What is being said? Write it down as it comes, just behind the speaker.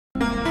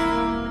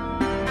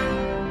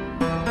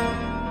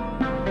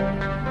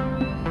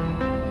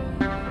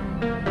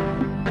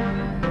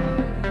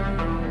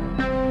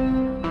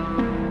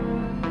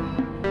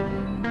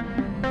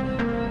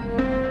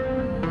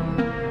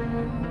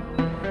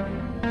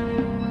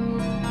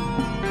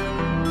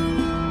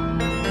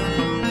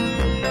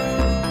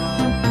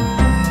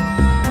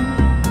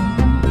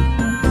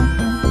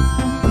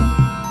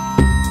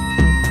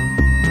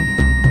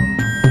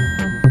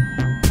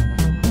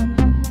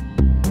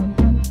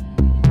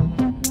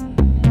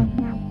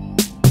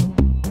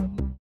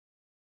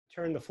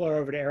floor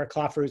over to Eric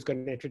Kloffer, who's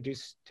going to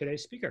introduce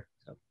today's speaker.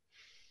 So.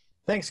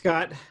 Thanks,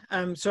 Scott.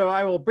 So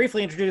I will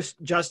briefly introduce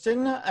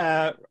Justin,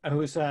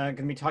 who's going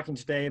to be talking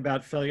today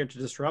about Failure to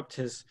Disrupt,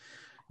 his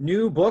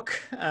new book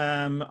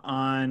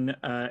on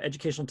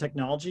educational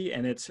technology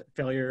and its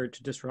failure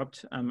to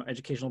disrupt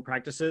educational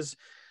practices.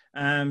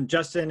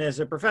 Justin is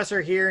a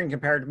professor here in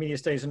Comparative Media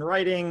Studies and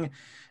Writing.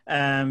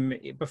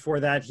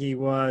 Before that, he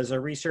was a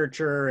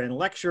researcher and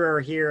lecturer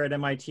here at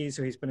MIT,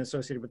 so he's been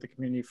associated with the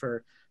community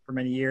for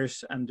many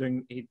years.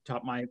 He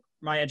taught my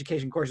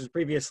education courses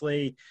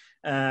previously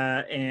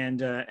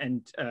and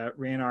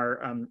ran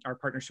our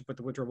partnership with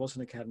the Woodrow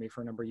Wilson Academy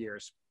for a number of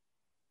years.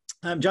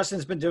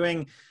 Justin's been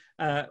doing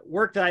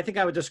work that I think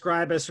I would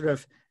describe as sort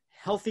of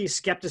healthy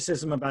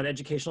skepticism about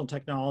educational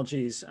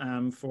technologies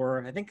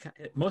for, I think,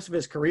 most of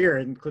his career,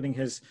 including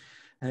his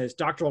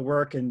doctoral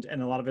work and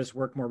a lot of his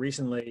work more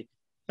recently.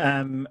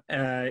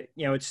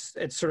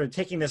 It's sort of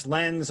taking this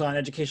lens on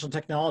educational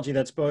technology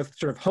that's both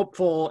sort of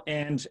hopeful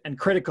and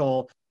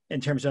critical in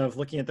terms of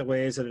looking at the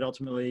ways that it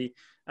ultimately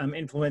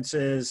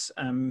influences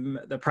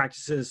the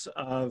practices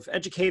of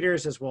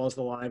educators as well as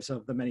the lives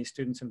of the many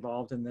students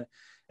involved in the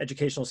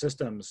educational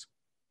systems.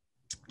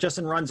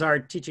 Justin runs our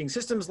teaching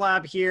systems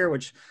lab here,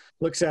 which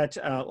looks at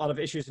a lot of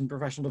issues in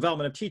professional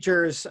development of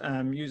teachers,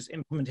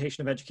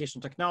 implementation of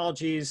educational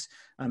technologies,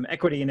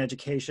 equity in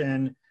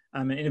education,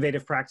 and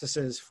innovative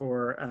practices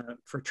for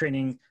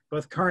training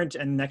both current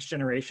and next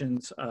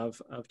generations of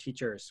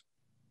teachers.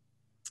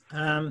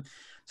 So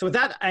with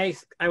that, I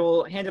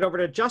will hand it over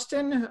to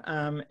Justin,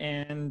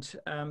 and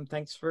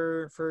thanks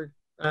for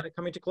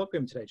coming to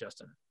Colloquium today,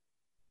 Justin.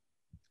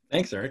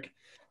 Thanks, Eric.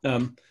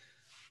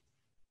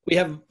 We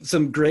have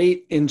some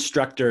great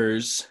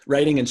instructors,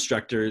 writing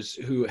instructors,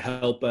 who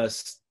help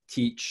us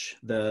teach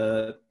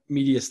the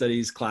media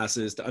studies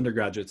classes to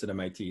undergraduates at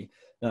MIT.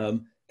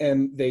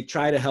 And they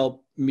try to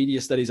help media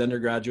studies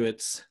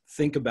undergraduates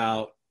think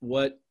about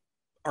what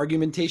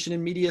argumentation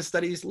in media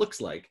studies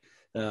looks like.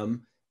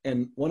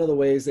 And one of the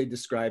ways they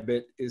describe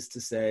it is to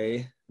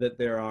say that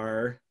there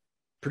are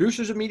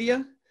producers of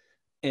media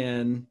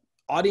and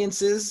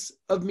audiences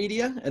of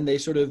media, and they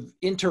sort of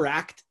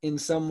interact in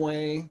some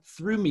way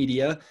through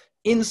media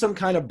in some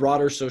kind of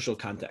broader social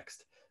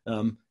context.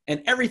 And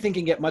everything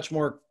can get much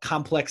more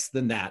complex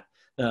than that.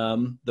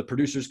 The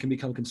producers can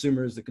become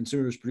consumers, the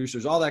consumers,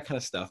 producers, all that kind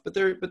of stuff. But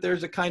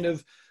there's a kind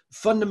of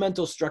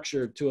fundamental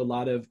structure to a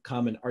lot of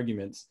common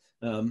arguments.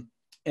 And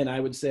I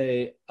would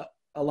say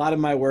a lot of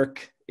my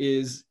work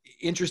is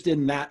interested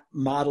in that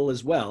model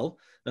as well,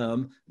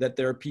 that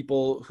there are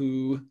people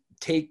who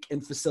take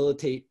and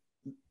facilitate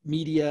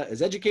media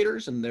as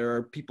educators, and there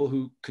are people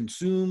who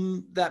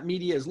consume that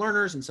media as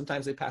learners, and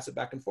sometimes they pass it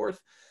back and forth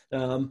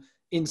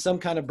in some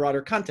kind of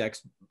broader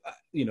context.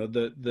 You know,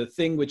 the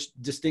thing which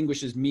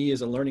distinguishes me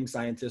as a learning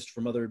scientist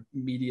from other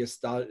media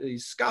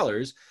studies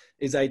scholars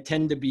is I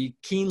tend to be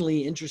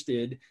keenly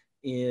interested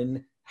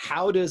in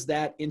how does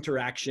that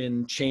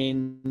interaction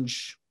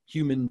change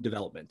human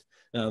development?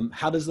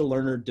 How does the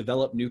learner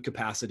develop new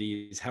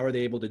capacities? How are they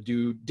able to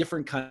do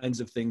different kinds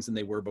of things than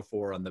they were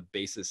before on the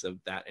basis of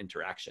that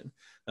interaction?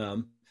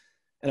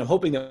 And I'm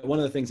hoping that one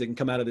of the things that can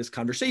come out of this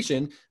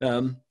conversation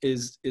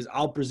is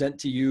I'll present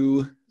to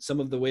you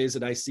some of the ways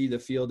that I see the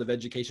field of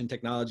education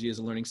technology as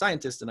a learning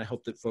scientist. And I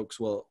hope that folks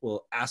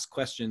will ask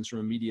questions from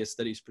a media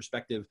studies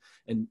perspective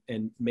and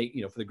make,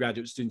 for the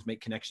graduate students, make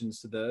connections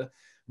to the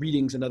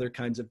readings and other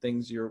kinds of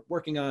things you're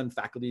working on,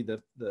 faculty,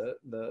 the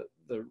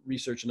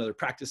research and other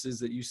practices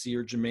that you see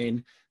are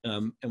germane.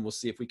 And we'll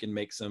see if we can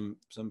make some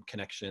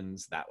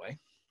connections that way.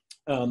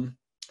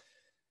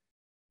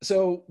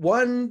 So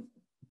one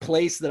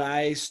place that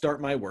I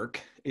start my work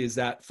is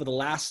that for the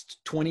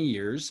last 20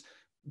 years,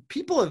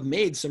 people have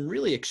made some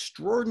really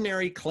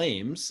extraordinary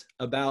claims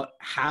about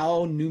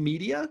how new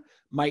media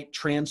might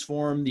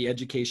transform the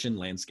education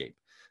landscape.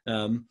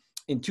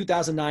 In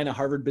 2009, a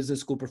Harvard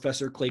Business School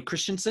professor, Clay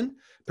Christensen,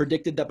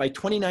 predicted that by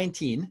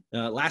 2019,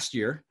 last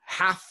year,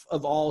 half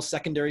of all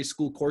secondary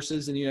school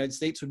courses in the United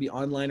States would be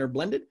online or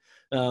blended,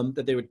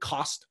 that they would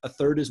cost a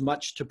third as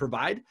much to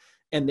provide,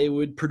 and they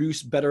would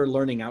produce better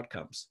learning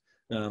outcomes.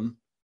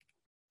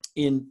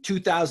 In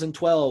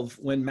 2012,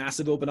 when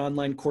massive open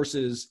online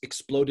courses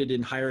exploded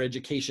in higher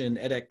education,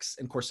 edX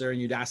and Coursera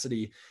and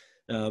Udacity,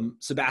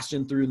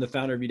 Sebastian Thrun, the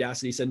founder of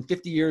Udacity, said in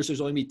 50 years, there's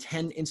only be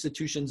 10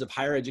 institutions of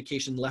higher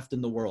education left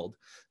in the world.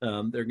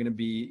 They're going to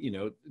be,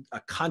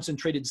 a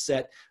concentrated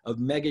set of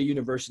mega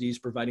universities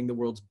providing the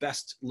world's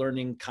best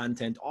learning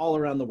content all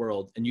around the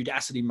world, and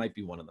Udacity might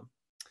be one of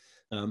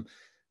them.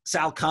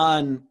 Sal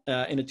Khan,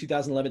 in a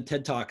 2011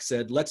 TED Talk,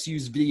 said, let's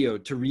use video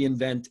to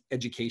reinvent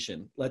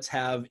education. Let's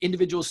have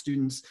individual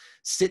students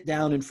sit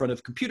down in front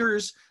of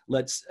computers.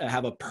 Let's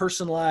have a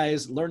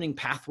personalized learning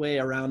pathway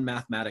around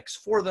mathematics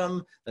for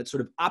them that's sort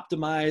of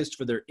optimized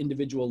for their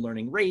individual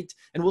learning rate.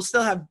 And we'll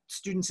still have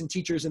students and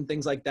teachers and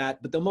things like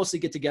that, but they'll mostly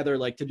get together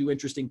like to do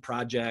interesting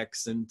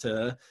projects and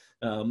to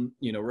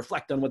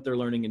reflect on what they're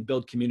learning and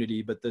build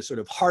community. But the sort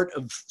of heart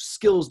of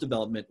skills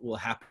development will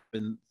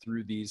happen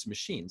through these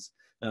machines.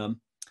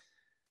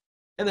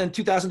 And then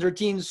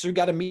 2013,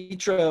 Sugata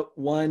Mitra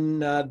won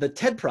the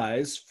TED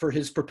Prize for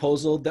his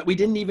proposal that we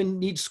didn't even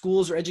need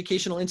schools or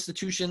educational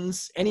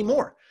institutions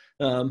anymore,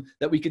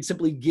 that we could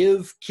simply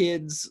give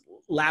kids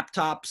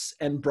laptops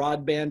and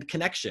broadband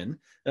connection,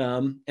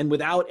 and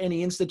without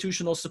any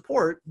institutional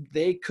support,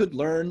 they could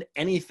learn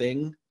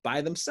anything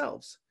by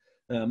themselves.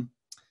 And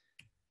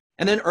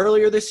then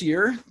earlier this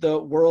year, the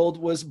world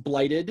was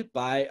blighted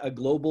by a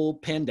global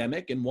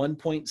pandemic and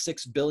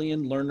 1.6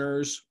 billion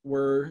learners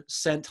were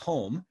sent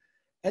home.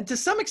 And to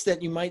some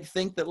extent, you might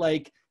think that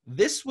like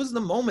this was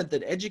the moment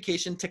that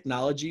education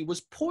technology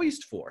was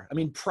poised for. I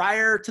mean,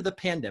 prior to the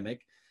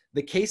pandemic,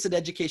 the case that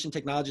education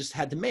technologists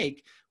had to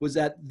make was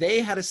that they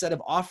had a set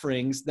of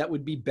offerings that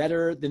would be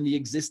better than the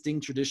existing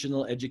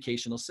traditional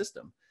educational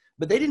system.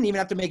 But they didn't even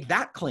have to make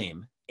that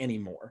claim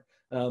anymore.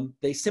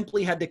 They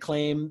simply had to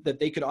claim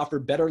that they could offer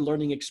better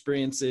learning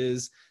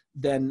experiences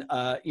than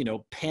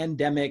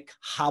pandemic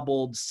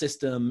hobbled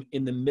system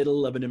in the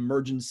middle of an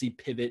emergency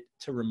pivot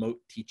to remote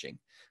teaching.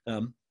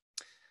 And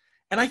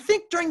I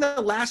think during the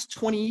last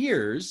 20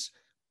 years,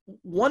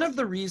 one of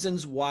the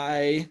reasons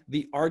why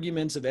the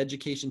arguments of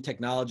education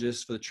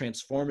technologists for the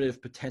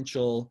transformative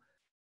potential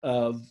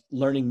of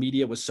learning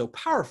media was so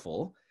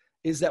powerful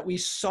is that we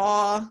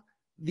saw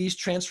these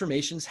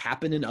transformations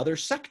happen in other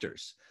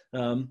sectors.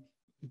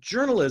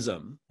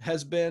 Journalism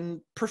has been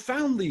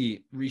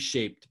profoundly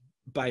reshaped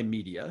by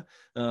media.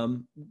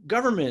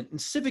 Government and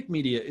civic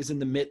media is in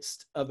the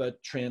midst of a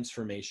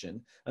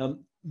transformation.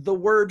 The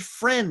word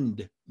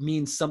friend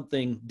means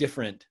something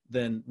different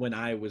than when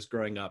I was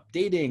growing up.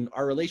 Dating,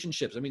 our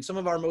relationships, I mean, some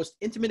of our most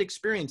intimate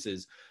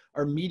experiences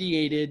are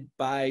mediated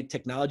by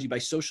technology, by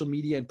social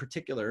media in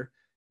particular,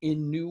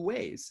 in new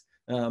ways.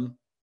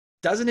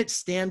 Doesn't it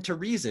stand to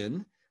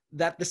reason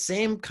that the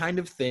same kind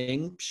of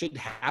thing should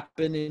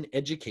happen in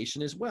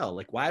education as well?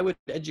 Like, why would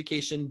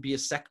education be a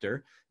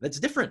sector that's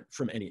different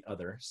from any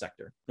other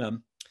sector?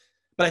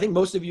 But I think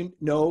most of you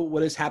know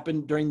what has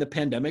happened during the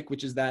pandemic,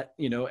 which is that,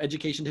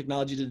 education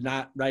technology did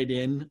not ride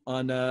in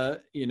on a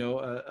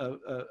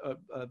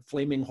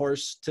flaming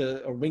horse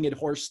a winged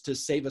horse to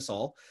save us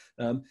all.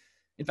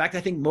 In fact,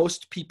 I think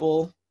most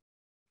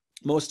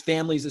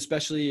families,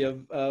 especially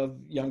of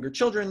younger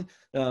children,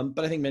 but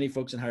I think many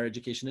folks in higher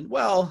education as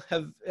well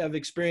have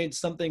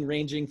experienced something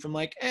ranging from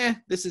like,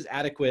 this is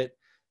adequate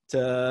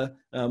to,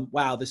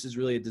 wow, this is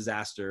really a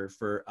disaster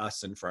for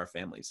us and for our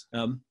families.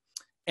 And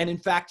in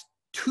fact,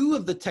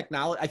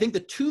 I think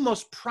the two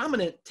most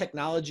prominent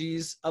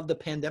technologies of the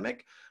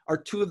pandemic are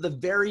two of the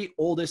very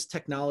oldest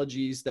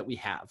technologies that we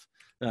have.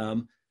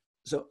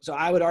 So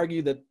I would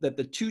argue that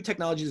the two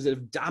technologies that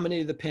have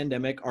dominated the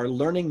pandemic are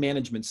learning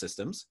management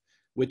systems,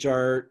 which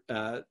are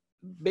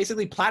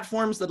basically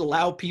platforms that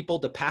allow people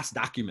to pass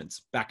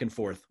documents back and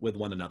forth with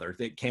one another.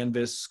 Think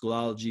Canvas,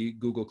 Schoology,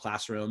 Google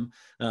Classroom.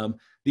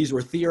 These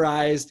were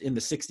theorized in the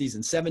 60s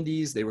and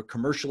 70s. They were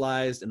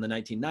commercialized in the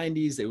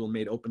 1990s. They were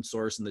made open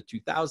source in the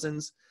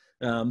 2000s.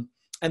 And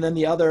then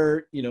the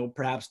other,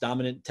 perhaps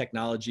dominant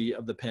technology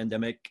of the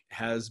pandemic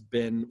has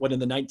been what in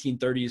the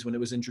 1930s, when it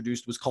was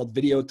introduced, was called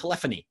video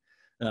telephony.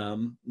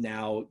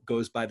 Now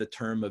goes by the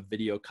term of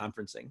video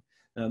conferencing.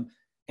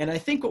 And I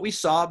think what we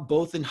saw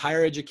both in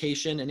higher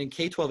education and in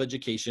K-12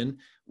 education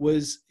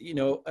was,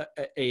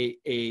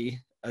 a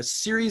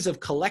series of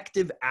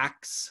collective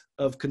acts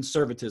of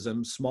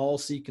conservatism, small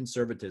c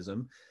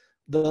conservatism,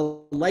 the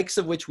likes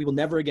of which we will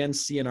never again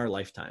see in our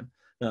lifetime.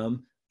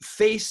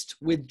 Faced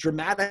with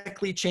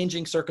dramatically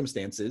changing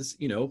circumstances,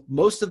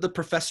 most of the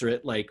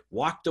professorate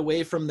walked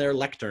away from their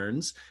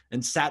lecterns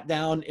and sat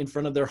down in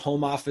front of their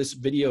home office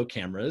video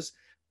cameras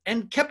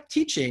and kept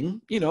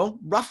teaching,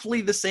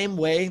 roughly the same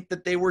way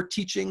that they were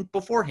teaching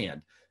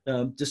beforehand,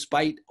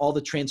 despite all the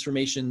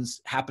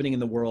transformations happening in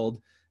the world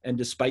and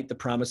despite the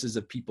promises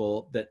of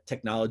people that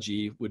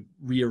technology would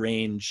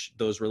rearrange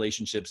those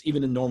relationships,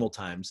 even in normal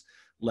times,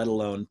 let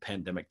alone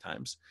pandemic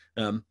times.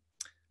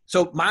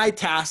 So my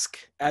task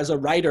as a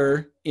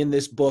writer in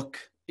this book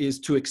is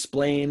to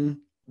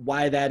explain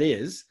why that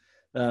is,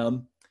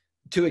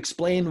 to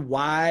explain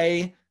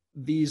why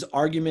these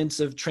arguments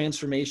of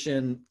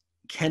transformation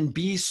can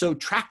be so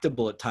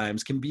tractable at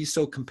times, can be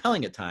so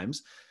compelling at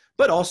times,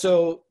 but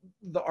also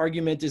the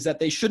argument is that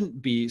they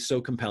shouldn't be so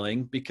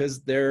compelling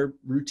because they're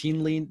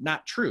routinely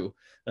not true,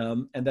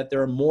 and that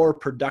there are more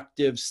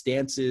productive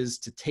stances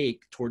to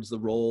take towards the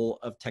role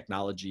of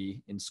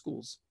technology in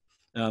schools.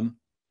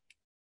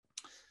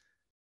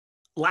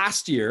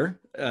 Last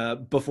year,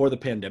 before the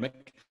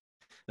pandemic,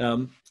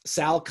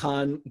 Sal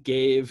Khan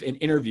gave an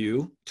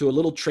interview to a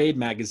little trade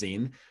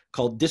magazine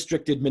called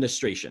District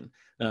Administration.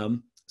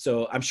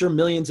 So I'm sure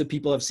millions of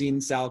people have seen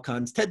Sal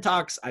Khan's TED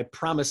Talks. I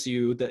promise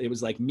you that it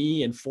was like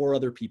me and 4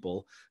 other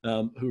people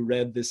who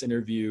read this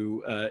interview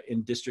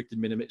in District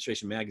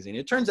Administration magazine.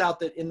 It turns out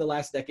that in the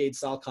last decade,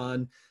 Sal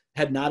Khan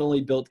had not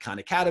only built Khan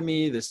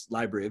Academy, this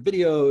library of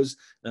videos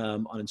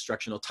on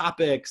instructional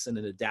topics and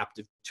an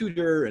adaptive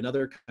tutor and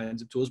other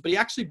kinds of tools, but he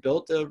actually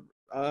built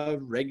a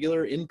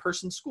regular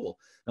in-person school.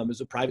 It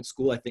was a private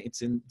school. I think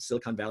it's in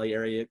Silicon Valley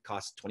area. It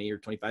costs $20,000 or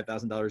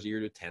 $25,000 a year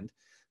to attend.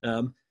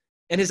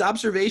 And his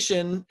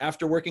observation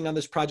after working on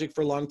this project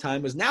for a long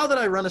time was, now that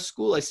I run a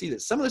school, I see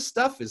that some of this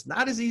stuff is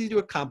not as easy to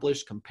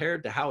accomplish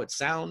compared to how it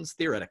sounds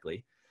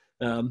theoretically.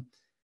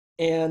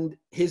 And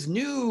his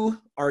new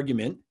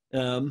argument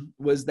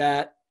was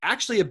that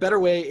actually a better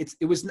way,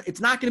 it's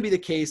not going to be the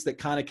case that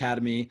Khan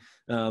Academy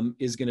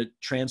is going to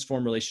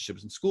transform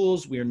relationships in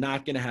schools. We are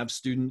not going to have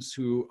students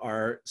who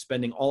are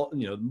spending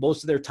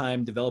most of their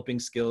time developing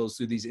skills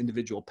through these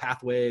individual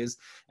pathways,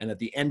 and at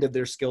the end of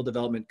their skill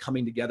development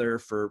coming together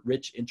for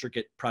rich,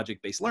 intricate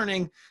project-based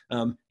learning.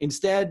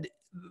 Instead,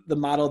 the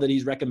model that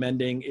he's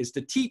recommending is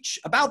to teach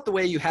about the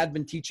way you had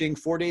been teaching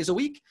 4 days a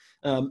week,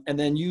 and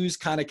then use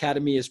Khan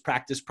Academy as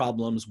practice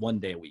problems 1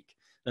 day a week.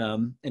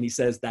 And he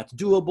says that's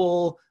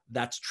doable,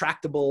 that's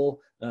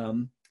tractable,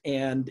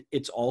 and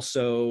it's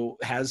also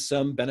has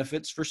some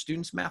benefits for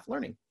students' math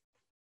learning.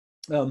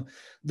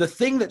 The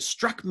thing that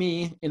struck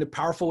me in a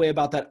powerful way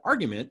about that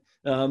argument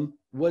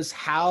was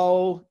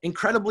how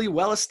incredibly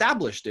well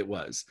established it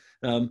was.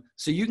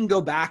 So you can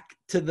go back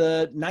to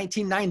the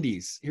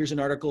 1990s. Here's an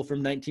article from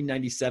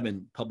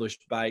 1997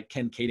 published by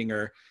Ken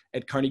Katinger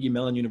at Carnegie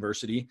Mellon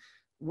University,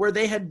 where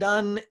they had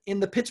done in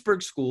the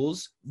Pittsburgh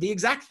schools the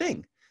exact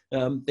thing.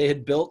 They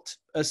had built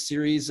a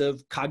series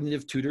of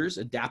cognitive tutors,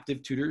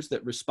 adaptive tutors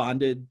that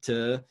responded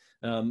to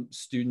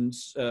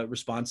students'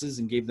 responses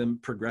and gave them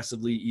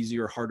progressively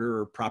easier, harder,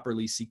 or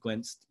properly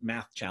sequenced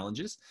math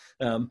challenges.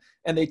 And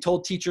they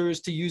told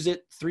teachers to use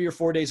it 3 or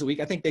 4 days a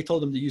week. I think they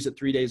told them to use it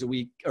 3 days a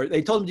week, or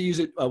they told them to use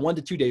it 1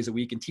 to 2 days a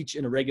week and teach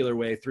in a regular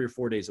way 3 or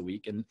 4 days a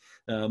week. And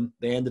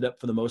they ended up,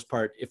 for the most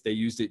part, if they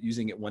used it,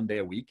 using it 1 day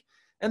a week.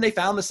 And they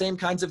found the same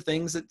kinds of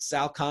things that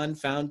Sal Khan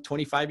found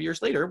 25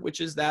 years later, which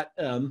is that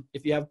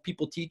if you have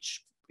people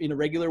teach in a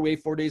regular way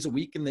 4 days a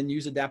week and then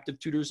use adaptive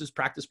tutors as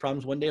practice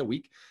problems 1 day a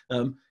week,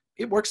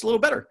 it works a little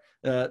better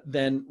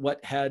than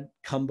what had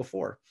come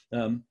before.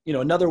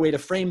 Another way to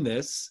frame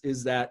this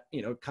is that,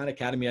 Khan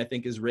Academy, I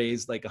think, has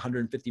raised like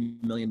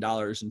 $150 million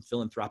in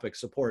philanthropic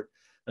support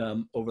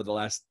over the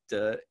last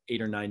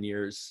 8 or 9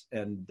 years.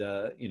 And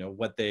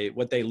what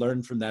they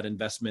learned from that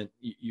investment,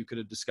 you could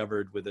have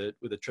discovered with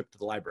a trip to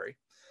the library.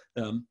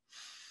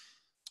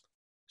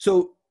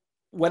 So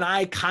when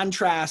I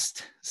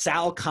contrast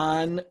Sal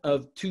Khan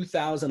of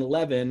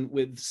 2011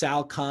 with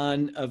Sal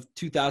Khan of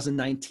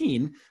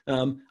 2019,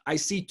 I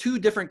see 2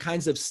 different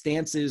kinds of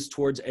stances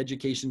towards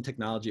education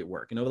technology at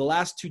work. And over the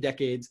last 2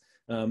 decades,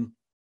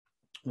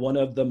 one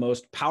of the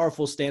most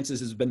powerful stances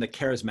has been the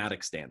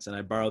charismatic stance. And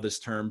I borrow this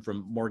term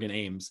from Morgan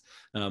Ames,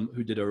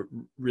 who did a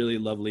really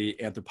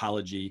lovely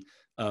anthropology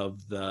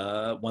of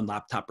the One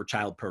Laptop Per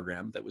Child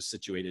program that was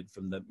situated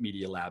from the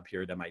Media Lab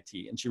here at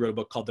MIT. And she wrote a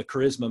book called The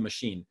Charisma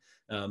Machine,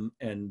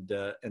 and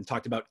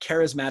talked about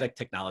charismatic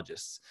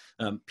technologists,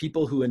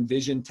 people who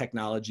envision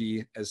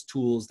technology as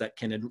tools that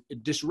can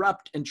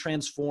disrupt and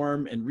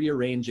transform and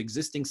rearrange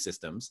existing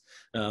systems,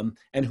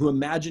 and who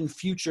imagine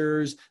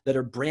futures that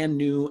are brand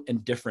new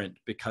and different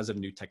because of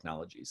new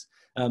technologies.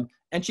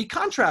 And she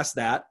contrasts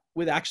that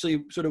with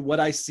actually sort of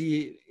what I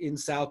see in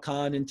Sal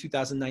Khan in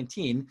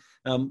 2019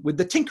 with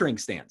the tinkering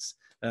stance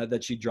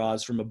that she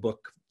draws from a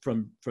book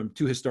from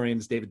 2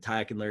 historians, David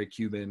Tyack and Larry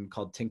Cuban,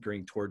 called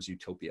Tinkering Towards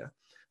Utopia.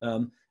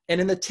 And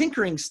in the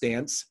tinkering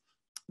stance,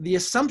 the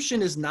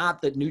assumption is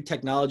not that new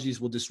technologies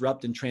will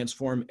disrupt and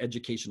transform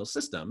educational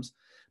systems,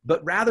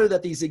 but rather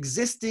that these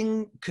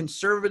existing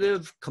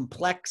conservative,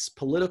 complex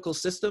political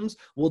systems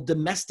will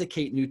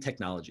domesticate new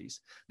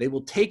technologies. They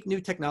will take new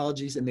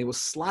technologies and they will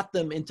slot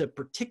them into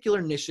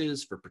particular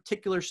niches for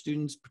particular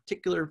students,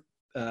 particular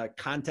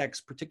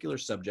contexts, particular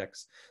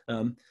subjects.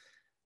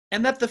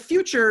 And that the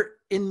future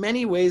in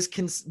many ways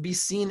can be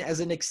seen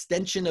as an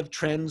extension of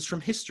trends from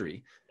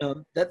history,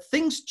 that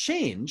things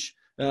change,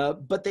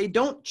 but they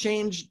don't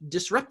change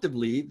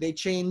disruptively, they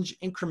change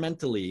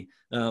incrementally.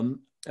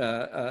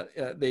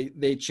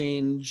 They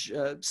change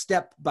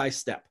step by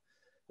step.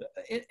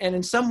 And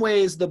in some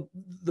ways, the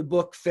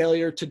book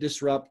Failure to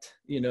Disrupt,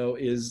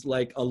 is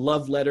like a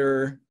love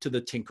letter to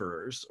the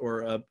tinkerers,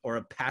 or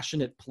a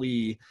passionate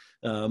plea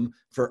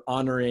for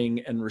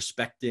honoring and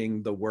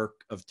respecting the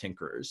work of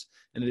tinkerers.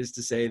 And it is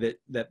to say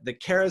that the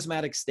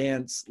charismatic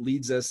stance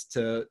leads us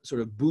to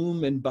sort of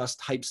boom and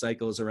bust hype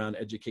cycles around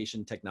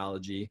education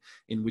technology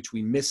in which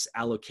we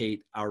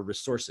misallocate our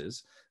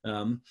resources.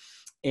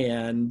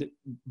 And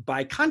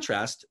by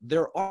contrast,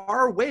 there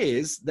are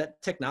ways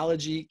that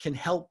technology can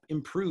help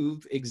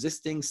improve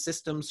existing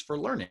systems for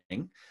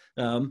learning,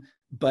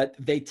 but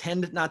they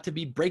tend not to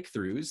be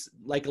breakthroughs.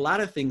 Like a lot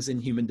of things in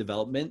human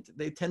development,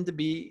 they tend to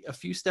be a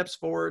few steps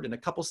forward and a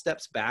couple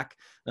steps back,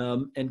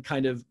 and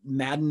kind of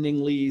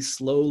maddeningly,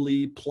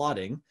 slowly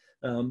plodding.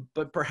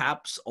 But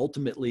perhaps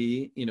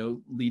ultimately,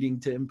 leading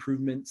to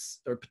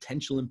improvements or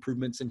potential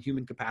improvements in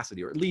human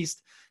capacity, or at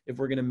least if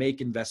we're going to make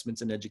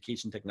investments in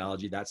education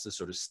technology, that's the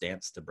sort of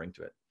stance to bring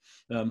to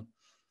it.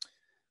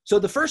 So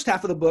the first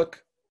half of the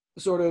book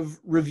sort of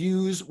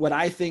reviews what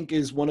I think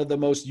is one of the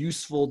most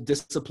useful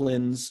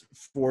disciplines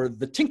for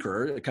the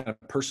tinkerer, a kind of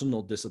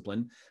personal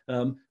discipline,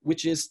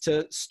 which is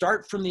to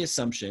start from the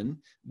assumption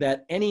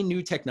that any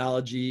new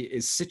technology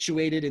is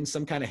situated in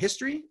some kind of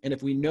history. And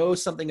if we know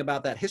something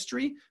about that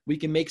history, we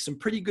can make some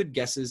pretty good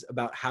guesses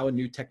about how a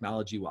new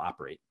technology will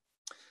operate.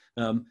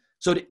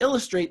 So to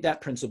illustrate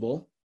that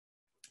principle,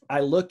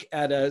 I look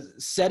at a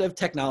set of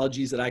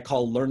technologies that I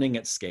call learning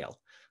at scale.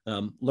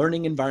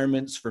 Learning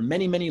environments for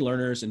many, many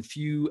learners and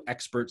few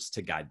experts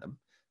to guide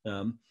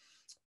them.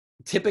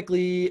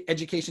 Typically,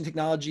 education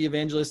technology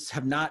evangelists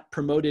have not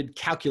promoted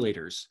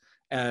calculators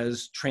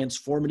as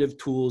transformative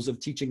tools of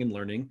teaching and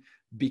learning,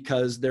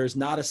 because there's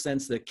not a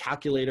sense that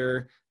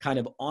calculator kind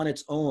of on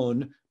its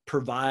own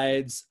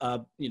provides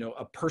a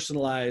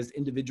personalized,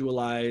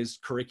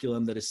 individualized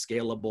curriculum that is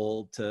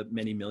scalable to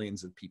many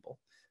millions of people.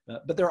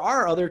 But there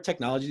are other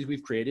technologies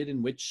we've created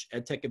in which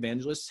EdTech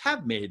evangelists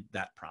have made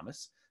that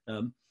promise.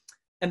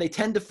 And they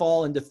tend to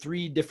fall into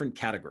three different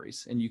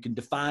categories. And you can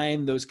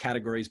define those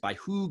categories by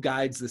who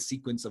guides the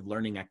sequence of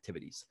learning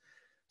activities.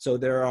 So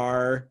there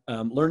are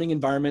learning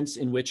environments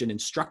in which an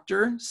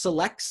instructor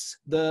selects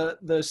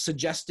the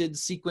suggested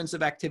sequence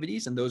of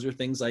activities. And those are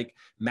things like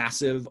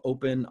massive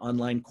open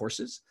online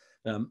courses.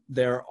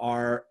 There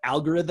are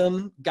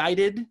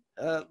algorithm-guided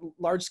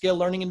large-scale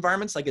learning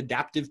environments like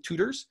adaptive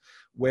tutors,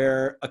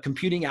 where a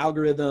computing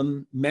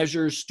algorithm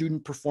measures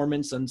student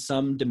performance on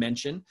some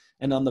dimension,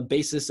 and on the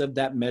basis of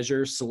that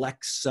measure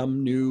selects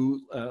some new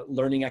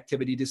learning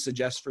activity to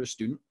suggest for a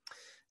student.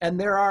 And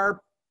there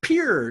are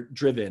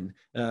peer-driven,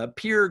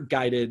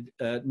 peer-guided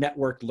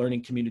networked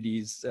learning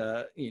communities.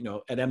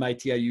 At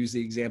MIT, I use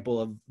the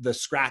example of the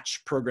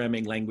Scratch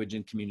programming language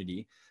and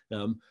community,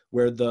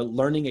 where the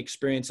learning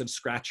experience of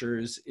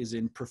Scratchers is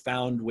in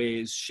profound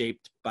ways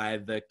shaped by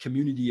the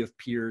community of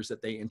peers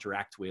that they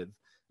interact with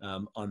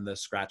on the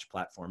Scratch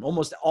platform.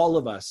 Almost all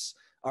of us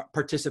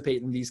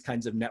participate in these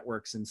kinds of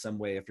networks in some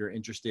way. If you're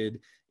interested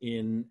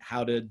in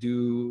how to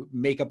do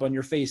makeup on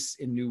your face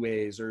in new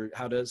ways, or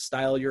how to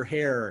style your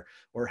hair,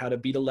 or how to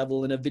beat a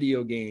level in a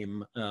video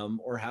game,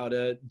 or how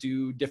to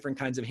do different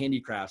kinds of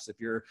handicrafts. If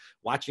you're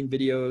watching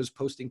videos,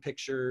 posting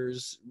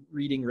pictures,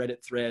 reading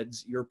Reddit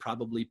threads, you're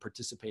probably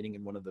participating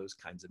in one of those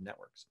kinds of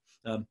networks.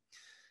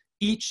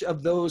 Each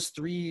of those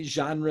three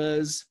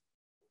genres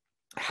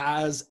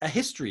has a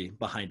history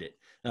behind it.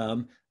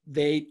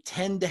 They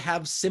tend to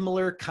have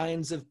similar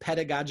kinds of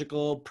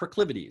pedagogical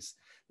proclivities.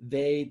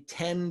 They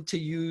tend to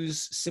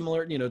use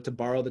similar, to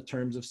borrow the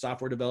terms of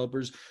software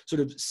developers,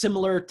 sort of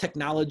similar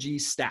technology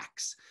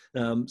stacks.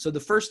 So the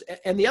first,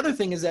 and the other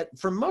thing is that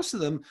for most of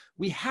them,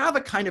 we have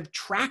a kind of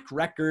track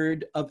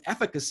record of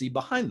efficacy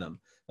behind them.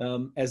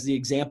 As the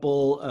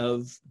example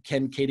of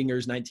Ken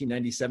Kadinger's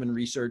 1997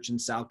 research and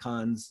Sal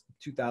Khan's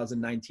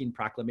 2019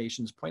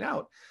 proclamations point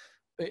out,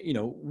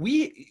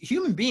 we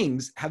human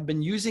beings have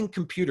been using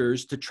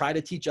computers to try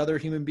to teach other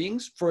human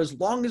beings for as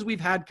long as we've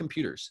had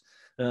computers.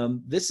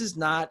 This is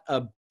not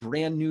a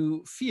brand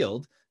new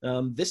field.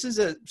 This is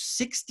a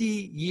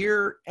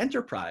 60-year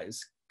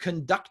enterprise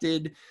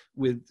conducted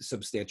with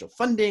substantial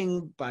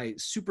funding by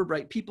super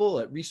bright people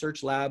at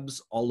research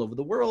labs all over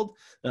the world.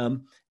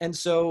 And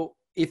so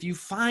if you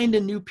find a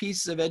new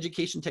piece of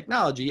education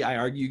technology, I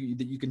argue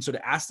that you can sort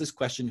of ask this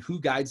question: who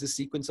guides the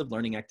sequence of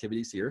learning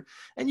activities here?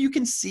 And you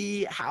can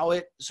see how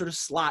it sort of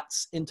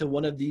slots into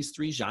one of these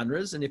three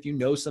genres. And if you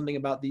know something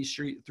about these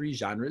three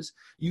genres,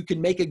 you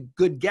can make a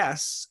good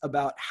guess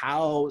about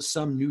how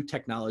some new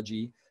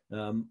technology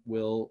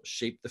will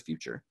shape the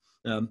future.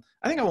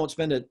 I think I won't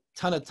spend a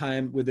ton of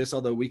time with this,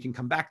 although we can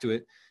come back to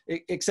it,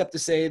 except to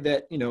say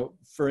that,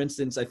 for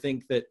instance, I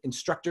think that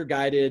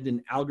instructor-guided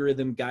and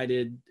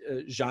algorithm-guided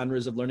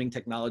genres of learning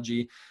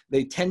technology,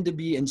 they tend to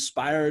be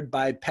inspired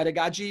by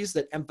pedagogies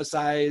that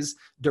emphasize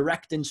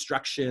direct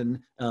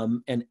instruction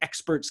and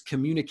experts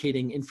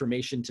communicating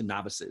information to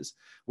novices,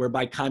 where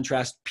by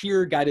contrast,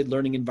 peer-guided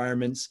learning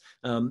environments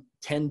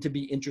tend to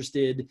be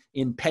interested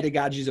in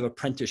pedagogies of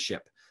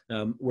apprenticeship,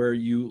 where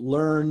you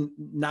learn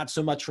not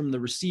so much from the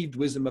received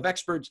wisdom of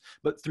experts,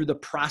 but through the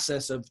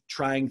process of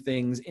trying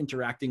things,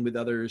 interacting with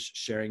others,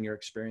 sharing your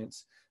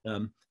experience.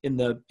 In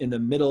the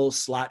middle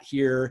slot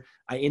here,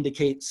 I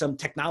indicate some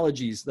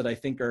technologies that I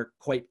think are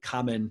quite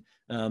common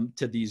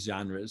to these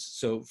genres.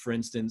 So for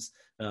instance,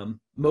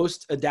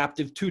 most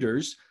adaptive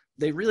tutors,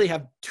 they really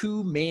have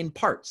two main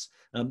parts.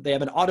 They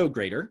have an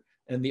auto-grader,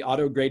 and the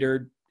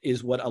auto-grader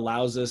is what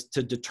allows us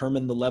to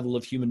determine the level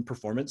of human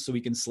performance so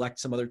we can select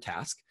some other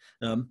task.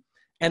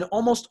 And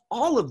almost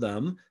all of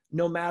them,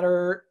 no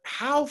matter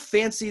how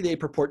fancy they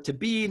purport to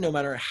be, no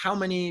matter how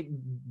many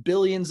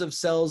billions of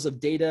cells of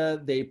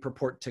data they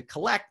purport to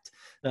collect,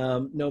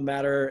 no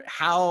matter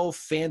how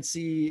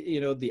fancy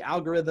the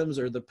algorithms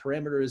or the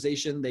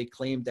parameterization they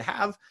claim to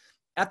have,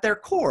 at their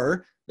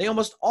core, they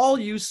almost all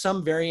use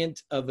some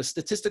variant of a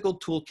statistical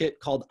toolkit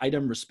called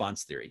item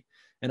response theory.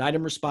 And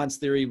item response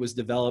theory was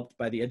developed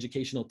by the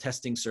educational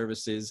testing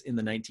services in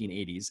the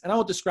 1980s. And I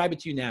won't describe it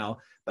to you now,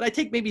 but I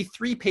take maybe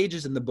 3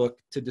 pages in the book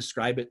to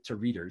describe it to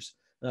readers,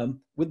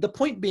 with the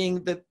point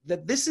being that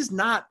this is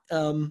not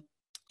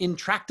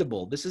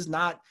intractable. This is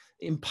not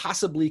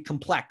impossibly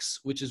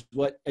complex, which is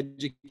what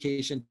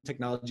education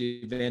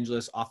technology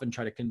evangelists often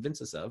try to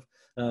convince us of.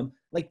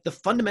 Like the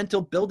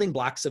fundamental building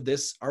blocks of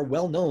this are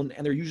well known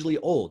and they're usually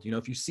old. You know,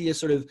 if you see a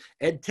sort of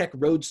ed tech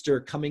roadster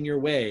coming your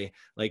way,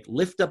 like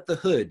lift up the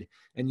hood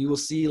and you will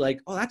see like,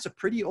 oh, that's a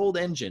pretty old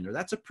engine, or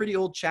that's a pretty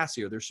old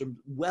chassis, or there's some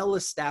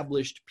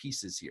well-established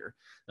pieces here.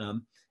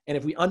 And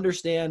if we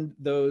understand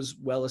those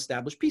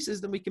well-established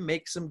pieces, then we can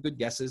make some good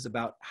guesses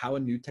about how a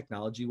new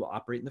technology will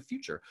operate in the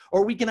future.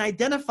 Or we can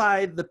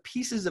identify the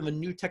pieces of a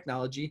new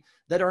technology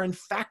that are in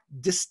fact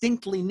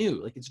distinctly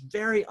new. Like it's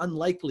very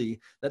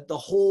unlikely that the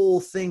whole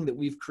thing that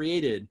we've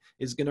created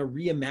is going to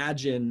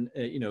reimagine,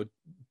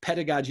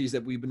 pedagogies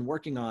that we've been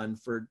working on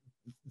for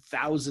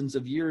thousands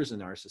of years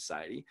in our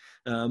society.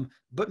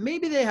 But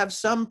maybe they have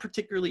some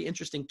particularly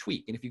interesting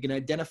tweak. And if you can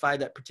identify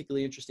that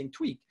particularly interesting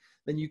tweak,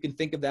 then you can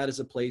think of that as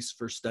a place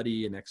for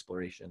study and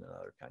exploration and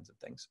other kinds of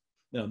things.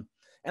 And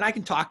I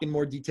can talk in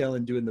more detail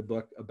and do in the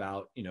book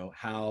about,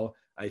 how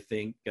I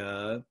think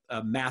a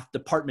math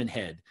department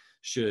head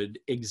should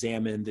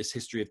examine this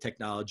history of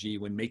technology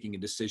when making a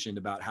decision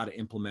about how to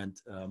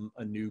implement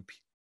a new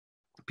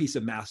piece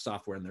of math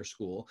software in their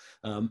school,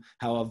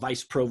 how a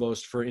vice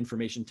provost for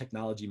information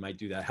technology might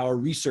do that, how a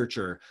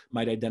researcher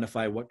might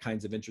identify what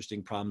kinds of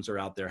interesting problems are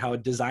out there, how a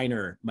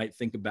designer might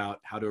think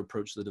about how to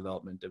approach the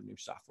development of new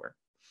software.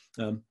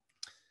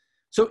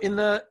 So in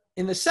the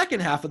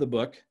second half of the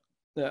book,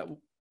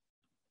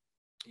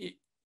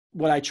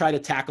 what I try to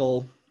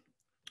tackle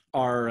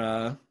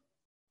are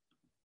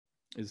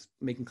is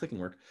making clicking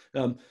work.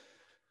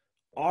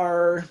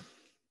 Are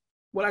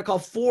what I call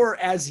 4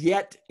 as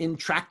yet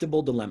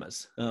intractable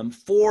dilemmas,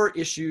 4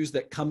 issues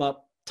that come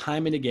up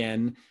time and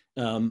again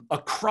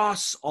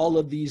across all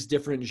of these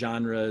different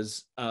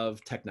genres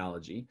of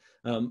technology,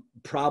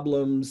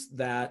 problems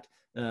that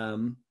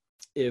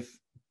if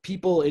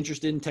people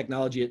interested in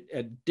technology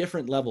at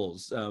different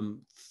levels,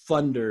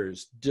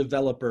 funders,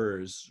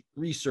 developers,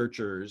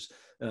 researchers,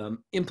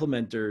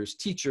 implementers,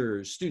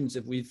 teachers, students,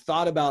 if we've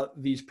thought about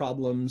these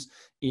problems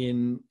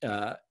in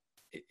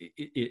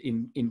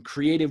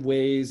creative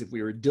ways, if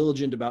we were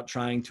diligent about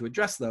trying to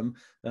address them,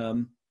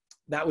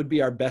 that would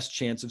be our best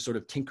chance of sort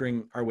of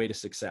tinkering our way to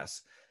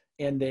success.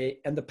 And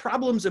the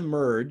problems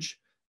emerge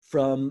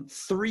from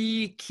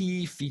 3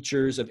 key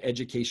features of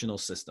educational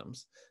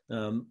systems.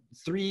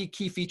 3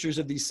 key features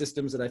of these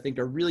systems that I think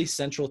are really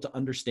central to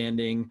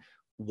understanding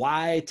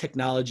why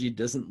technology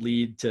doesn't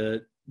lead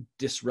to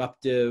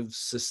disruptive,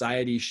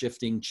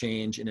 society-shifting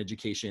change in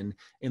education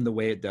in the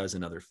way it does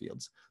in other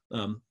fields.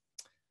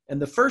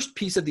 And the first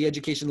piece of the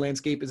education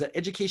landscape is that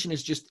education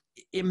is just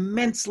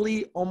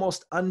immensely,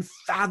 almost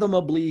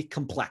unfathomably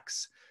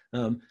complex.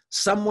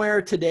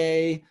 Somewhere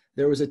today,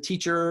 there was a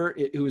teacher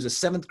who was a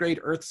 7th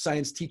grade earth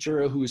science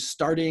teacher who was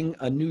starting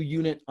a new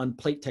unit on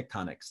plate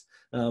tectonics.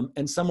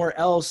 And somewhere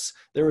else,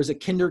 there was a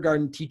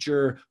kindergarten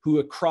teacher who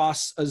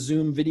across a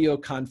Zoom video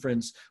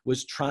conference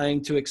was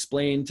trying to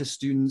explain to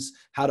students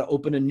how to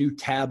open a new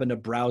tab in a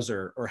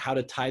browser or how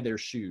to tie their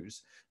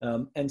shoes.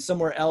 And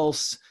somewhere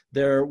else,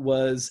 there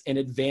was an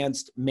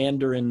advanced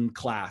Mandarin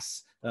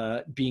class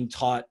being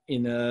taught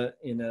in a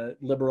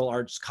liberal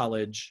arts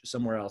college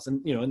somewhere else.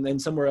 And, and then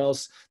somewhere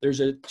else, there's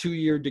a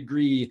 2-year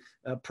degree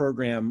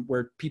program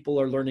where people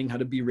are learning how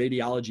to be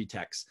radiology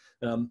techs.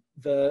 And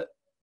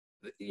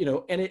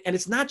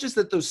it's not just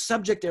that those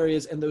subject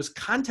areas and those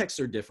contexts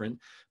are different,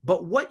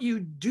 but what you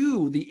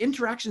do, the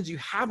interactions you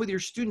have with your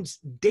students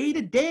day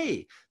to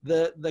day,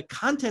 the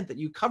content that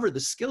you cover, the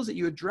skills that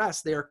you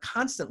address, they are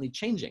constantly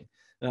changing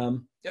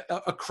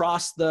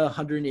across the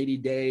 180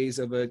 days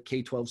of a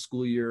K-12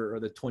 school year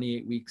or the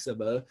 28 weeks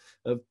of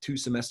 2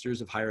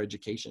 semesters of higher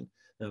education.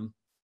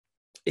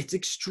 It's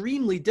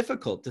extremely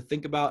difficult to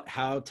think about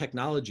how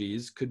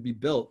technologies could be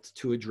built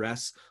to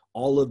address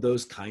all of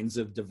those kinds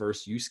of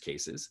diverse use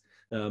cases.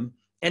 And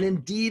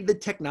indeed, the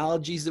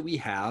technologies that we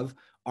have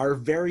are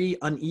very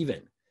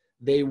uneven.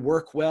 They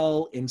work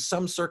well in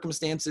some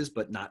circumstances,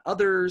 but not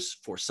others,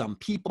 for some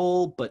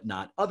people, but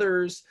not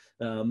others,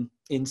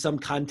 in some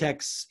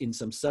contexts, in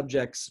some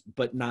subjects,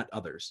 but not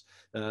others.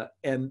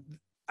 And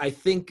I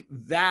think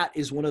that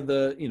is one of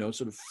the,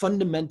 sort of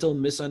fundamental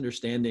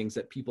misunderstandings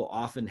that people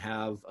often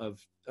have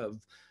of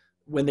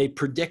when they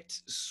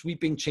predict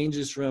sweeping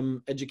changes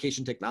from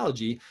education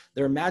technology.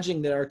 They're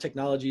imagining that our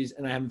technologies,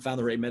 and I haven't found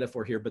the right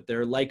metaphor here, but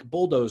they're like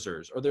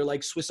bulldozers or they're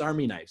like Swiss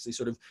Army knives. They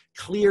sort of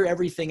clear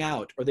everything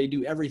out or they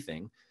do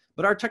everything.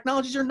 But our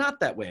technologies are not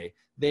that way.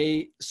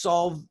 They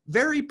solve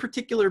very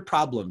particular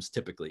problems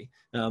typically.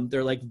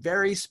 They're like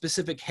very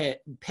specific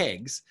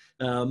pegs.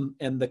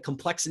 And the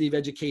complexity of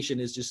education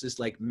is just this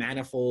like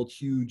manifold,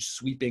 huge,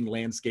 sweeping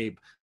landscape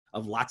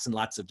of lots and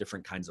lots of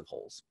different kinds of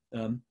holes.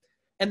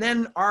 And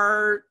then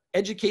our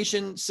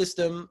education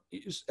system,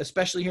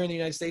 especially here in the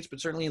United States,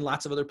 but certainly in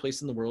lots of other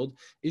places in the world,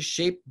 is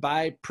shaped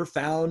by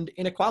profound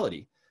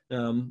inequality.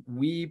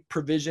 We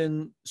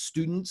provision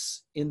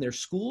students in their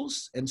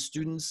schools and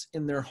students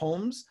in their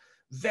homes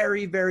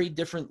very, very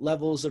different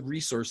levels of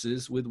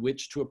resources with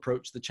which to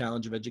approach the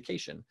challenge of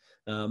education.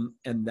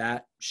 And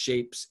that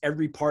shapes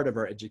every part of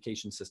our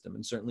education system.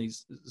 And certainly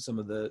some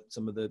of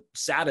the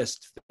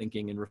saddest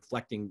thinking and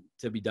reflecting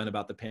to be done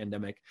about the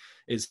pandemic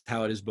is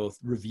how it has both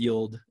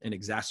revealed and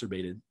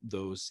exacerbated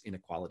those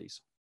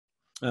inequalities.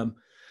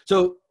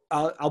 So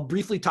I'll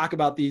briefly talk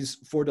about these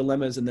 4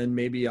 dilemmas, and then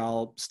maybe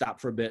I'll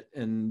stop for a bit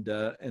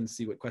and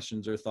see what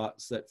questions or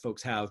thoughts that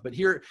folks have. But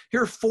here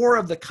are 4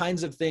 of the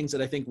kinds of things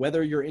that I think,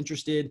 whether you're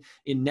interested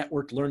in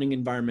networked learning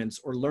environments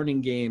or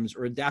learning games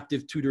or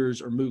adaptive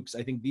tutors or MOOCs,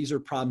 I think these are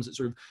problems that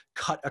sort of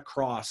cut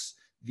across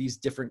these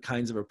different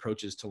kinds of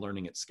approaches to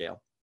learning at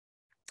scale.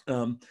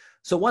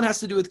 So one has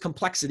to do with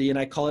complexity, and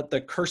I call it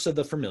the curse of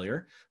the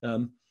familiar.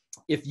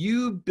 If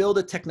you build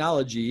a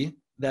technology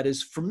that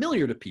is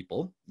familiar to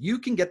people, you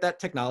can get that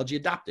technology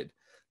adopted.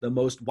 The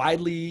most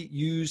widely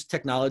used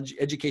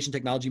education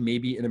technology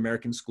maybe in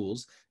American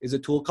schools is a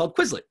tool called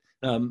Quizlet,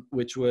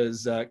 which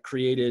was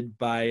created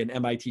by an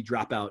MIT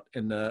dropout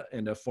and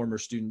a former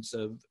student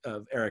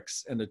of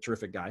Eric's, and a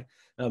terrific guy.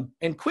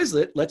 And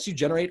Quizlet lets you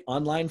generate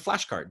online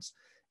flashcards.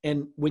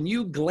 And when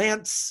you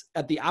glance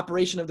at the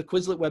operation of the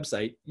Quizlet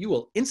website, you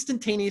will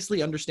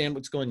instantaneously understand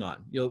what's going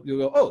on. You'll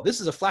go, oh,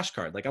 this is a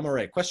flashcard. Like, I'm gonna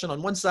write a question on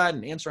one side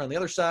and answer on the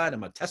other side. I'm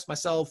gonna test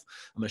myself.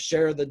 I'm gonna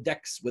share the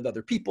decks with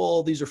other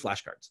people. These are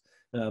flashcards.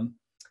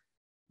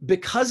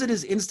 Because it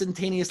is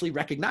instantaneously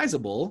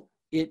recognizable,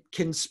 it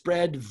can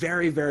spread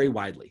very, very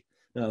widely.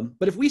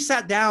 But if we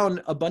sat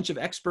down a bunch of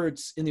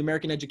experts in the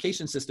American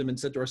education system and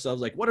said to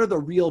ourselves, like, what are the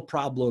real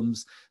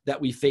problems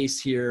that we face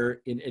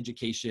here in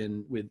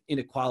education with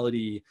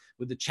inequality,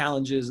 with the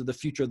challenges of the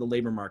future of the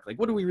labor market? Like,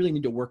 what do we really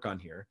need to work on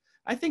here?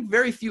 I think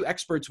very few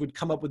experts would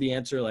come up with the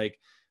answer like,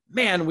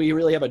 man, we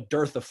really have a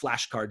dearth of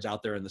flashcards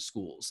out there in the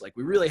schools. Like,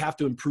 we really have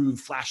to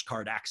improve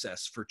flashcard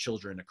access for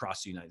children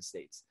across the United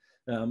States.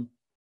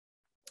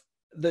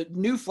 The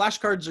new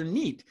flashcards are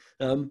neat,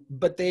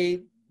 but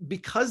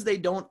because they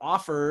don't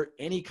offer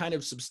any kind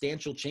of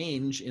substantial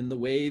change in the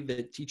way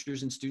that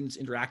teachers and students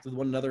interact with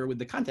one another with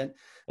the content,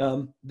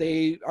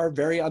 they are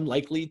very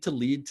unlikely to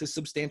lead to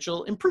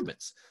substantial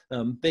improvements.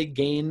 They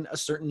gain a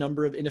certain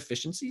number of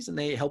inefficiencies, and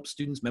they help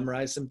students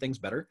memorize some things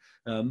better,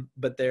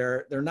 but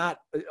they're not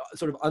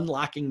sort of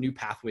unlocking new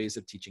pathways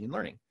of teaching and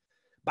learning.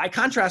 By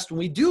contrast, when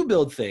we do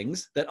build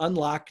things that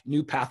unlock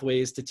new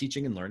pathways to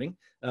teaching and learning,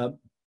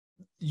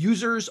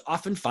 users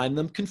often find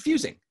them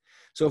confusing.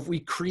 So if we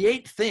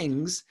create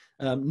things,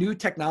 new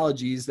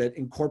technologies that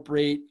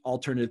incorporate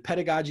alternative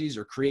pedagogies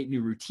or create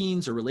new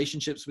routines or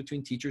relationships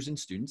between teachers and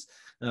students,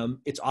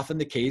 it's often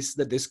the case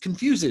that this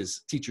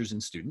confuses teachers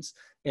and students.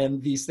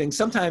 And these things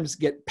sometimes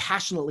get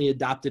passionately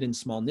adopted in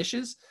small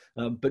niches,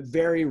 but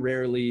very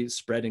rarely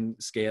spreading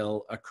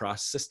scale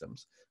across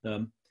systems.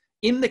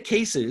 In the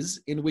cases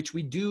in which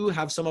we do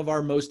have some of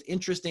our most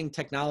interesting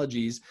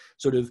technologies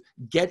sort of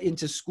get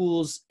into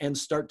schools and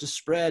start to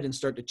spread and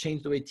start to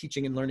change the way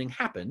teaching and learning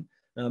happen,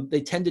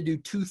 they tend to do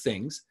 2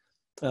 things.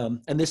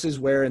 And this is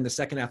where in the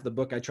second half of the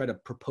book, I try to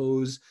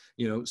propose,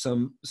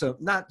 some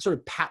not sort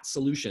of pat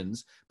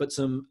solutions, but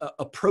some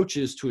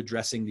approaches to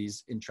addressing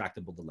these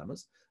intractable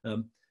dilemmas.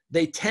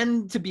 They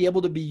tend to be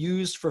able to be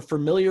used for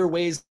familiar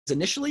ways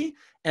initially,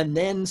 and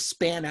then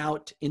span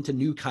out into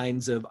new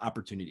kinds of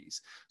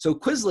opportunities. So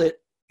Quizlet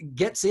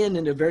gets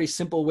in a very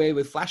simple way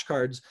with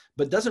flashcards,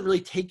 but doesn't really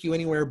take you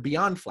anywhere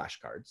beyond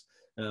flashcards.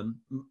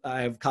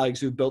 I have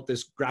colleagues who built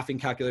this graphing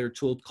calculator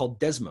tool called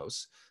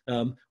Desmos,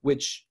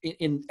 which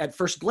at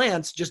first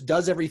glance just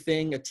does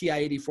everything a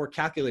TI-84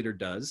 calculator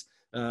does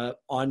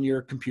on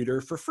your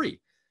computer for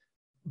free.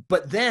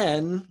 But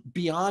then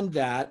beyond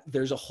that,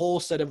 there's a whole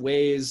set of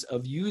ways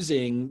of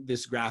using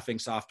this graphing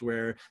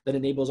software that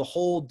enables a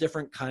whole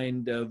different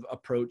kind of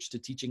approach to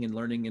teaching and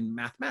learning in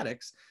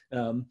mathematics.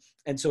 And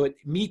so it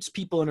meets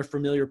people in a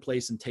familiar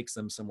place and takes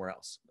them somewhere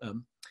else.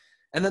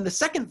 And then the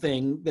second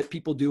thing that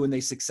people do when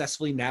they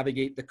successfully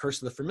navigate the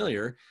curse of the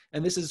familiar,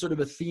 and this is sort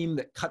of a theme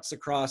that cuts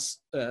across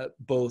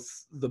both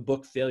the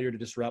book Failure to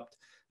Disrupt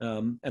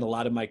and a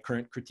lot of my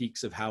current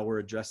critiques of how we're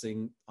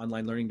addressing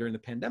online learning during the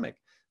pandemic,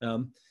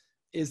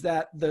 is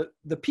that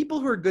the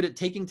people who are good at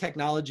taking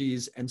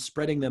technologies and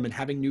spreading them and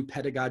having new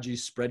pedagogies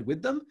spread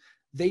with them,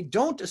 they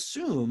don't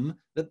assume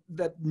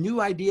that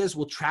new ideas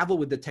will travel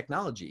with the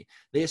technology.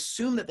 They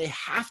assume that they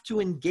have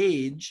to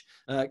engage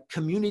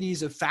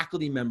communities of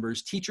faculty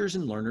members, teachers,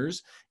 and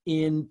learners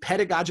in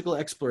pedagogical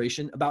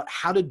exploration about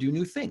how to do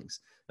new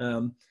things.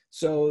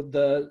 So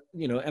the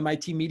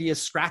MIT Media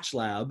Scratch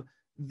Lab,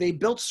 they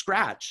built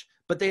Scratch,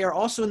 but they are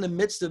also in the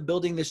midst of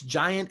building this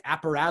giant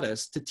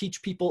apparatus to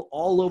teach people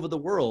all over the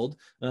world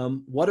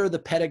what are the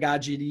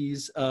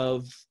pedagogies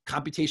of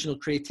computational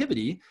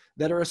creativity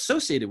that are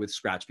associated with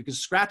Scratch. Because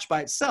Scratch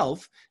by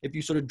itself, if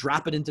you sort of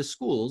drop it into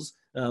schools,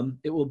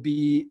 it will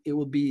be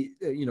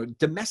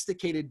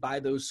domesticated by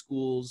those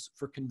schools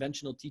for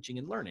conventional teaching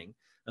and learning.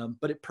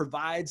 But it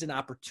provides an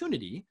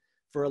opportunity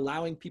for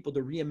allowing people to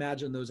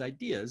reimagine those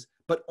ideas,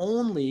 but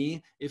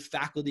only if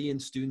faculty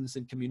and students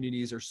and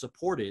communities are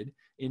supported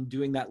in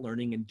doing that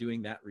learning and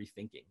doing that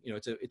rethinking.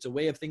 It's a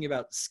way of thinking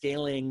about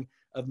scaling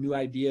of new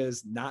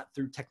ideas, not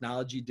through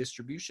technology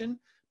distribution,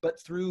 but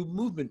through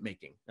movement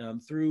making,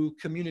 through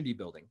community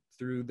building,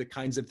 through the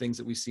kinds of things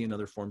that we see in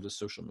other forms of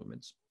social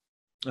movements.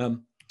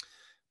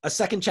 A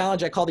second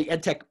challenge I call the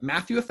EdTech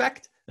Matthew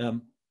effect.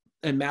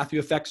 And Matthew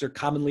effects are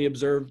commonly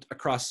observed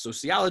across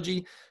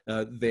sociology.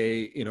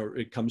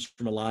 It comes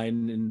from a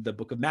line in the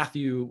book of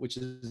Matthew, which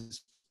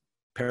is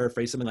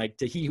paraphrase something like,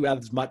 to he who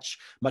has much,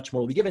 much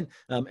more will be given,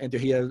 and to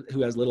he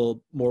who has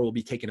little, more will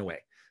be taken away.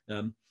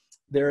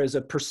 There is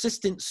a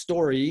persistent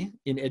story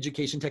in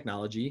education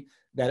technology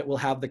that it will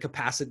have the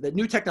capacity, that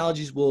new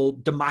technologies will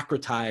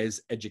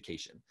democratize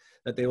education,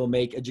 that they will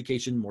make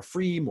education more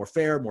free, more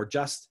fair, more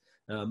just.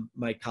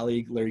 My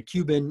colleague, Larry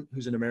Cuban,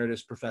 who's an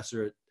emeritus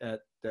professor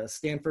at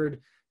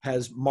Stanford,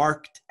 has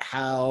marked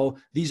how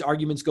these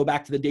arguments go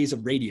back to the days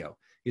of radio.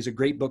 He has a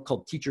great book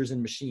called Teachers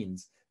and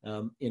Machines,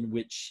 in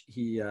which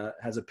he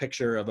has a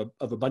picture of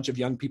a bunch of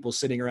young people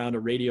sitting around a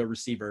radio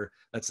receiver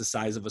that's the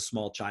size of a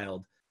small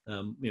child,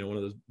 one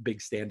of those big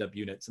stand-up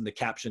units. And the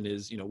caption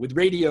is, with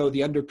radio,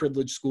 the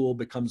underprivileged school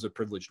becomes a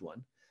privileged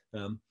one.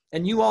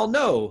 And you all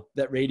know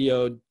that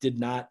radio did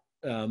not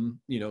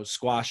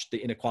squash the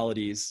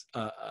inequalities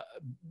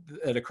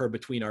that occur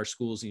between our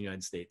schools in the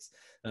United States,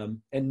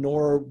 and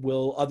nor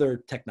will other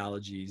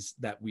technologies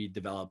that we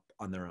develop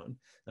on their own.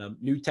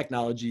 New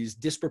technologies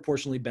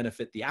disproportionately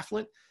benefit the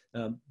affluent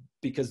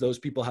because those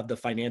people have the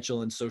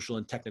financial and social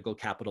and technical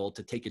capital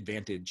to take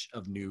advantage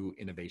of new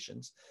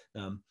innovations.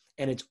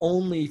 And it's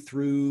only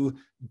through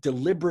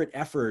deliberate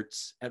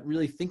efforts at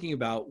really thinking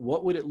about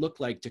what would it look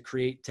like to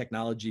create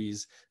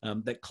technologies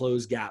that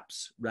close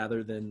gaps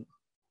rather than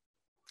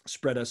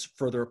spread us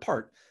further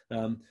apart,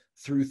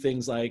 through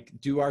things like,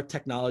 do our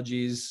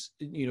technologies,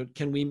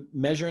 can we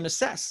measure and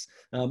assess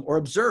or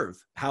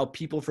observe how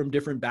people from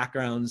different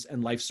backgrounds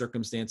and life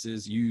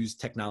circumstances use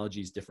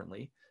technologies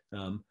differently?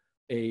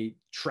 A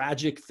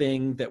tragic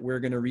thing that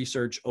we're going to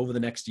research over the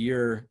next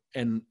year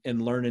and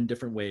learn in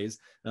different ways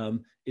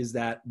is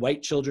that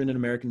white children in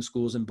American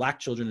schools and Black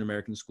children in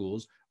American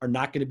schools are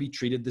not going to be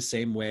treated the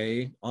same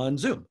way on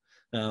Zoom.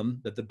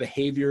 That the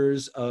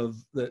behaviors of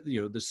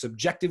the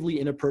subjectively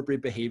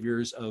inappropriate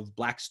behaviors of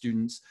Black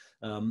students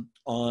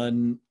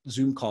on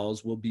Zoom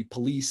calls will be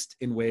policed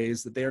in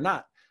ways that they are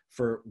not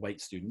for white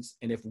students.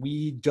 And if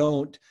we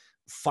don't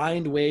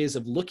find ways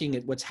of looking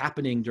at what's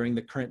happening during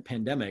the current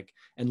pandemic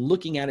and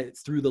looking at it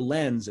through the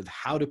lens of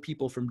how do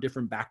people from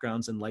different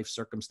backgrounds and life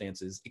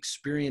circumstances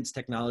experience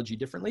technology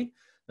differently,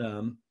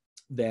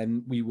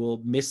 then we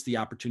will miss the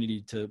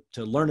opportunity to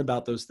learn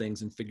about those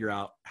things and figure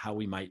out how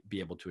we might be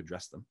able to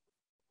address them.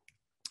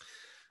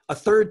 A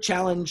third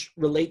challenge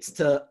relates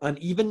to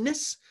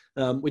unevenness,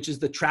 which is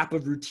the trap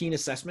of routine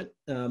assessment,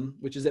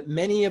 which is that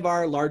many of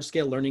our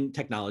large-scale learning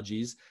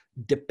technologies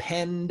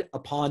depend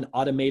upon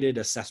automated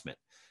assessment.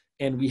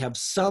 And we have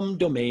some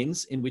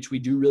domains in which we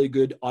do really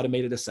good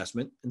automated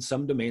assessment and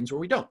some domains where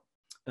we don't.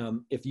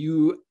 If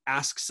you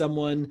ask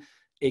someone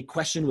a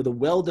question with a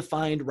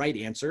well-defined right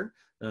answer,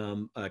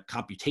 a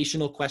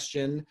computational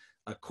question,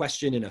 a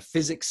question in a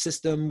physics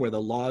system where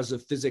the laws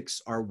of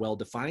physics are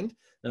well-defined,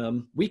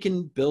 we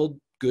can build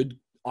good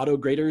auto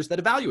graders that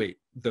evaluate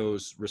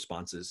those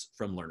responses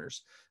from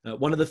learners.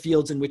 One of the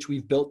fields in which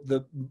we've built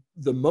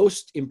the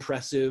most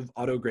impressive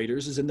auto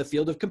graders is in the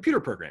field of computer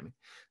programming,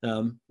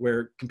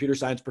 where computer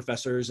science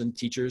professors and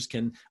teachers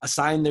can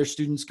assign their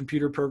students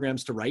computer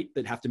programs to write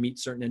that have to meet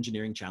certain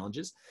engineering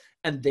challenges,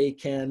 and they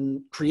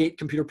can create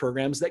computer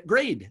programs that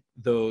grade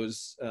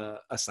those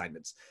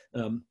assignments.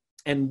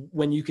 And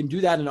when you can do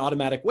that in an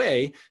automatic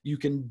way, you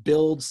can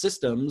build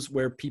systems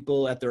where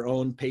people at their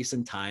own pace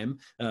and time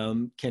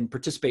can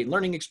participate in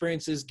learning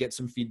experiences, get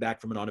some feedback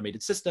from an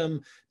automated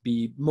system,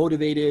 be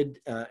motivated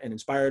and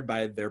inspired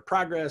by their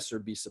progress, or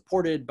be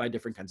supported by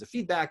different kinds of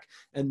feedback,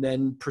 and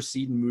then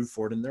proceed and move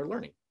forward in their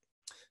learning.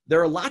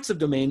 There are lots of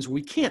domains where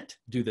we can't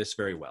do this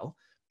very well.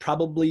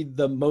 Probably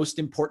the most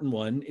important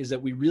one is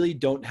that we really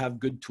don't have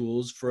good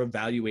tools for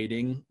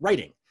evaluating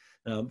writing.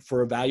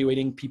 For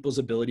evaluating people's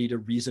ability to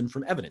reason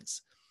from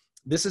evidence.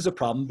 This is a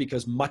problem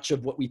because much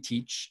of what we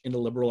teach in a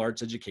liberal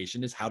arts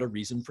education is how to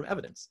reason from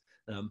evidence.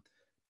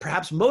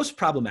 Perhaps most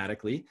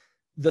problematically,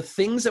 the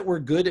things that we're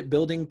good at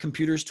building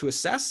computers to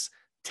assess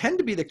tend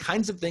to be the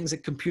kinds of things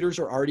that computers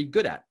are already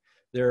good at.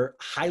 They're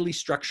highly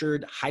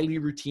structured, highly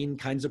routine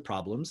kinds of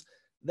problems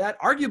that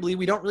arguably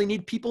we don't really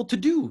need people to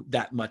do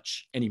that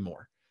much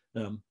anymore.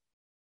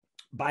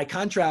 By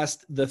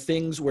contrast, the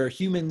things where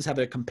humans have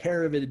a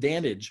comparative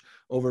advantage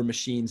over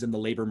machines in the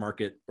labor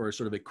market, or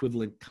sort of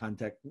equivalent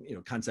concept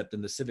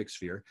in the civic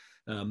sphere,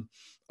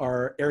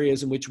 are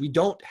areas in which we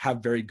don't have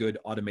very good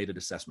automated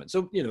assessment.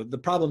 So, the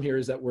problem here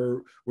is that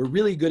we're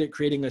really good at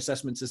creating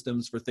assessment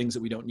systems for things that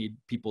we don't need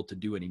people to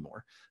do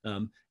anymore.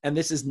 And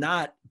this is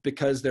not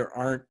because there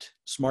aren't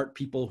smart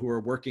people who are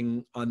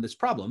working on this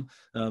problem.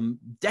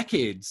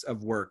 Decades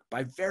of work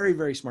by very,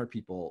 very smart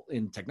people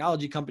in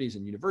technology companies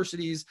and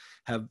universities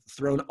have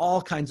thrown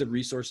all kinds of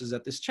resources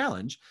at this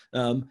challenge.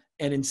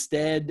 And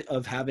instead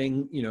of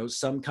having,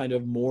 some kind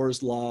of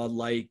Moore's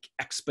law-like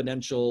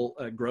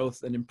exponential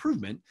growth and improvement,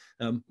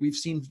 improvement. We've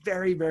seen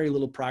very, very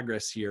little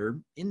progress here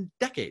in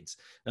decades.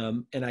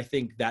 And I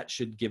think that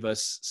should give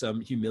us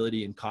some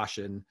humility and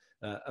caution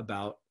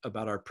about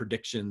our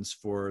predictions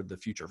for the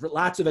future. For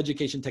lots of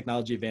education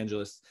technology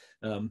evangelists,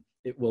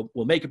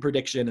 we'll make a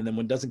prediction, and then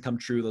when it doesn't come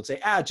true, they'll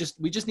say,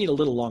 we just need a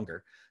little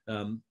longer.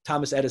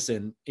 Thomas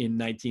Edison in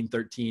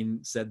 1913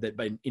 said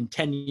that in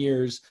 10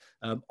 years,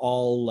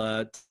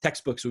 all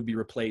textbooks would be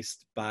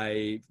replaced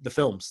by the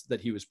films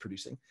that he was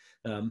producing.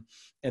 And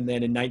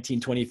then in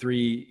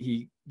 1923,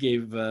 he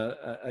gave,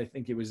 I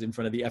think it was in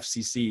front of the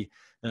FCC,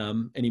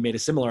 and he made a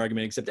similar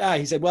argument, except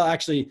he said, well,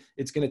 actually,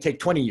 it's going to take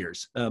 20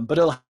 years, but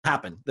it'll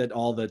happen that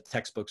all the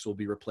textbooks will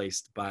be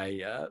replaced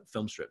by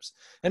film strips.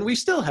 And we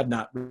still have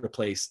not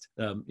replaced,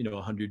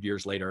 100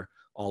 years later,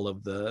 all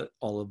of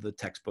the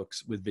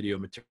textbooks with video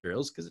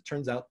materials, because it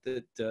turns out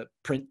that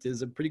print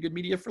is a pretty good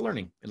media for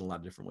learning in a lot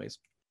of different ways.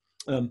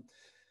 Then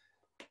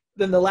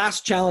the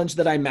last challenge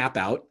that I map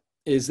out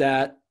is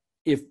that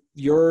if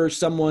you're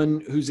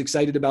someone who's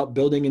excited about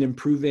building and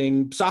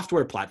improving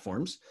software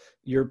platforms,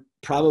 you're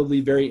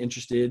probably very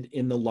interested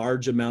in the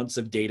large amounts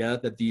of data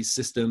that these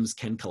systems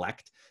can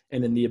collect,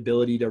 and in the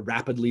ability to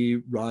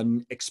rapidly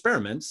run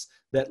experiments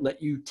that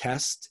let you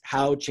test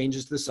how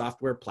changes to the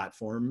software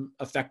platform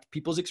affect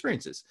people's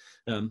experiences.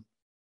 There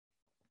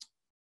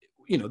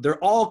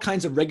are all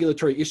kinds of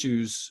regulatory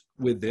issues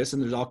with this,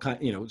 and there's all kinds,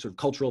 sort of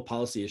cultural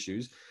policy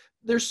issues.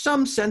 There's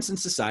some sense in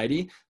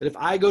society that if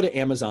I go to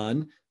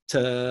Amazon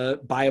to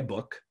buy a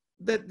book,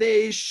 that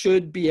they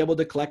should be able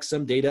to collect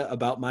some data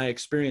about my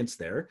experience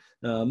there.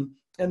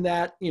 And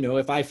that,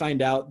 if I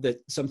find out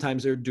that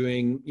sometimes they're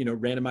doing,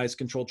 randomized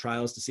controlled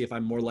trials to see if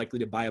I'm more likely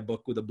to buy a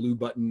book with a blue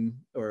button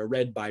or a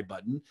red buy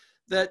button,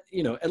 that,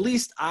 at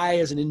least I,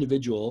 as an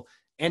individual,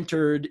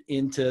 entered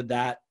into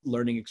that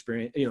learning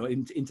experience,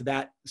 into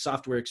that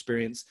software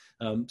experience,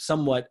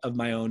 somewhat of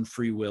my own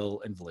free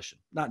will and volition,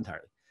 not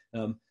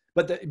entirely.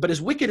 But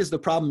as wicked as the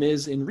problem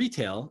is in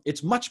retail,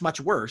 it's much,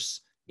 much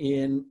worse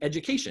in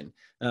education,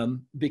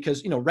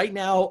 because right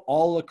now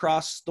all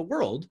across the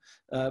world,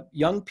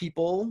 young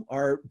people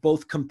are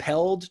both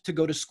compelled to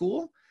go to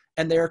school,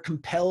 and they're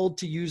compelled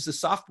to use the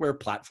software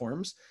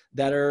platforms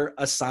that are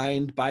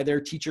assigned by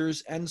their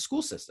teachers and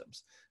school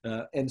systems.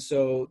 And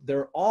so there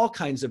are all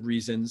kinds of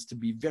reasons to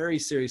be very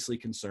seriously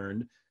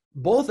concerned,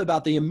 both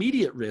about the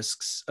immediate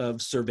risks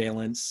of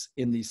surveillance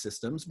in these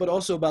systems, but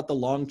also about the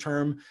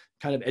long-term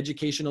kind of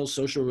educational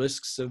social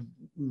risks of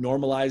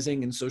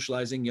normalizing and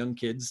socializing young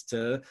kids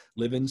to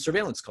live in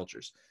surveillance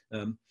cultures.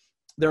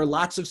 There are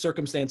lots of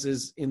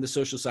circumstances in the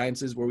social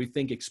sciences where we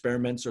think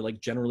experiments are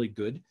generally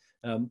good.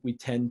 We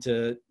tend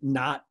to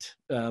not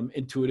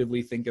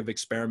intuitively think of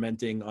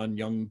experimenting on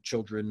young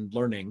children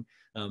learning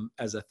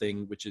as a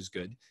thing which is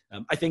good.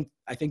 I think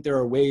there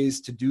are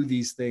ways to do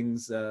these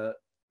things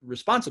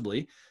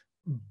responsibly,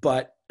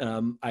 but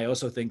I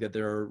also think that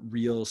there are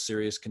real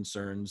serious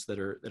concerns that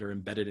are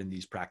embedded in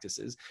these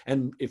practices.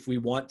 And if we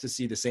want to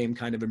see the same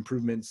kind of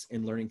improvements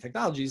in learning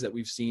technologies that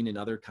we've seen in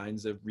other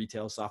kinds of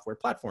retail software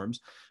platforms,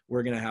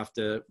 we're going to have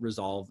to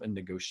resolve and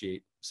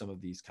negotiate some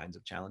of these kinds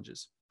of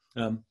challenges.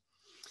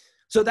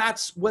 So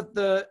that's what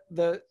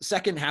the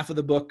second half of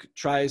the book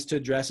tries to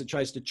address. It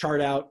tries to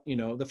chart out,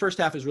 the first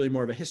half is really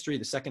more of a history.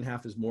 The second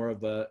half is more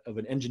of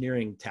an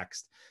engineering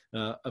text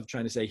of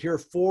trying to say, here are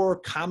 4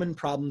 common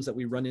problems that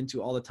we run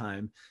into all the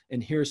time,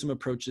 and here are some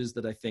approaches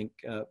that I think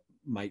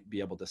might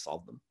be able to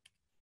solve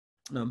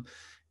them.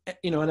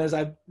 And as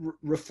I've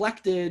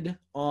reflected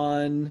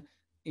on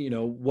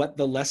what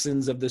the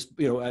lessons of this,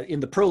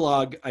 in the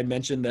prologue, I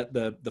mentioned that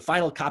the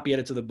final copy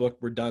edits of the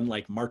book were done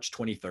March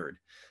 23rd.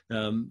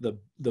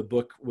 The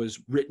book was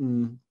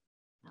written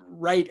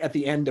right at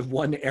the end of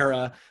one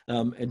era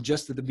and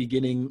just at the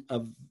beginning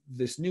of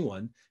this new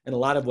one. And a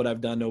lot of what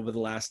I've done over the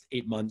last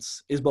 8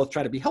 months is both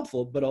try to be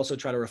helpful, but also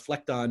try to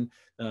reflect on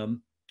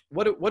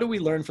what do we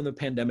learn from the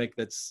pandemic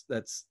that's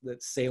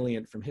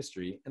salient from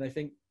history. And I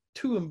think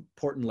 2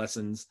 important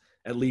lessons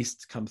at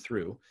least come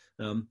through.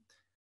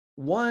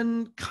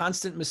 One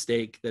constant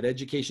mistake that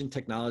education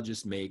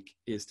technologists make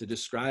is to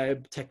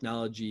describe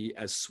technology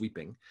as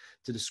sweeping,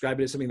 to describe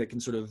it as something that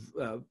can sort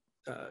of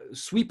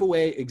sweep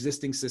away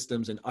existing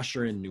systems and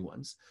usher in new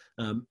ones.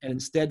 And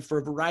instead, for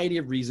a variety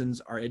of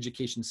reasons, our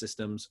education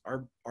systems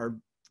are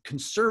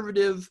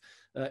conservative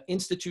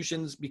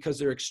institutions because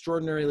they're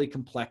extraordinarily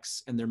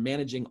complex and they're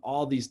managing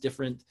all these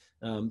different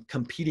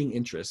competing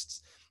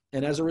interests.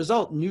 And as a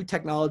result, new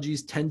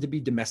technologies tend to be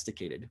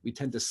domesticated. We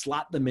tend to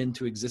slot them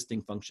into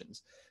existing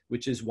functions,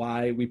 which is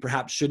why we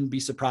perhaps shouldn't be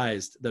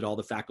surprised that all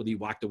the faculty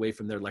walked away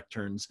from their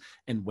lecterns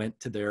and went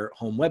to their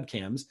home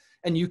webcams.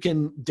 And you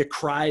can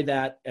decry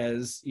that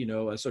as,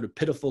 a sort of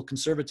pitiful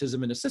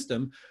conservatism in a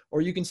system,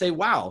 or you can say,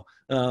 wow,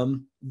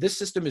 this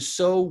system is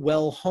so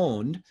well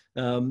honed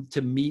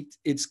to meet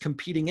its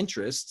competing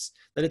interests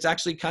that it's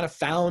actually kind of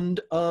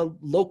found a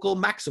local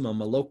maximum,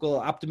 a local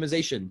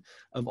optimization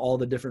of all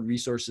the different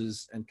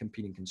resources and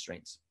competing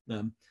constraints.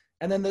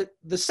 And then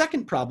the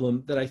second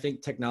problem that I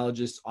think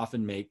technologists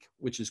often make,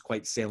 which is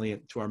quite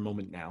salient to our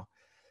moment now,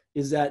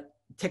 is that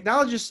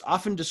technologists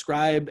often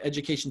describe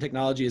education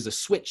technology as a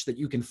switch that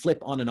you can flip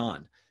on and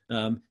on.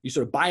 You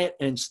sort of buy it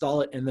and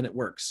install it, and then it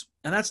works.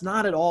 And that's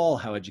not at all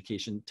how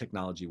education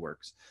technology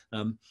works.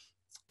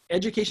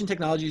 Education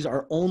technologies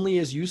are only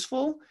as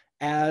useful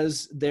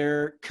as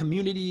their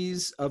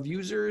communities of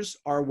users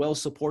are well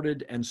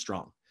supported and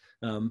strong.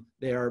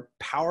 They are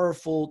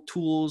powerful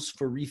tools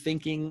for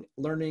rethinking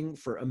learning,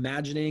 for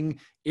imagining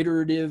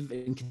iterative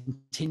and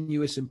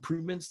continuous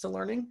improvements to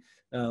learning.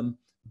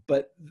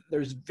 But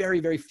there's very,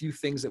 very few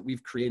things that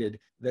we've created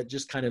that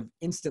just kind of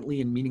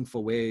instantly in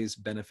meaningful ways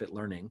benefit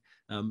learning.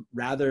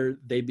 Rather,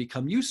 they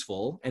become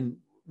useful, and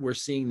we're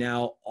seeing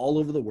now all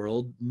over the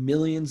world,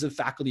 millions of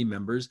faculty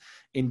members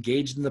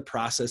engaged in the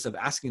process of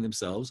asking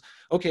themselves,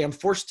 okay, I'm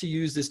forced to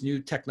use this new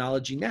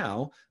technology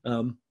now.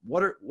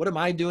 What am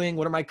I doing?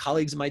 What are my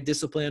colleagues in my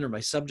discipline or my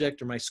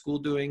subject or my school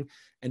doing?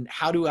 And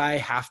how do I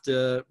have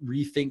to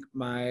rethink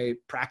my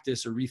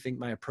practice or rethink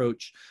my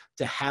approach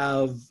to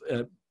have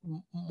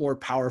more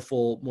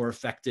powerful, more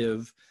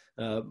effective,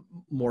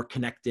 more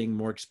connecting,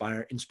 more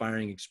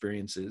inspiring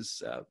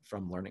experiences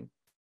from learning?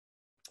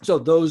 So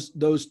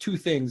those two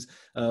things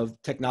of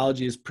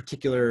technology is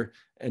particular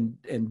and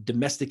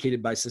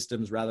domesticated by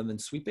systems rather than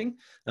sweeping,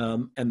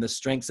 and the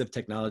strengths of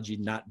technology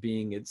not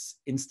being its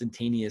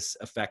instantaneous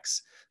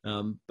effects,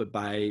 but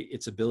by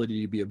its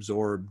ability to be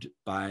absorbed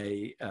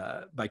by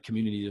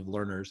community of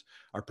learners,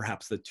 are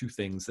perhaps the two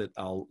things that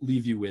I'll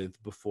leave you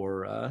with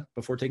before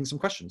taking some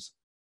questions.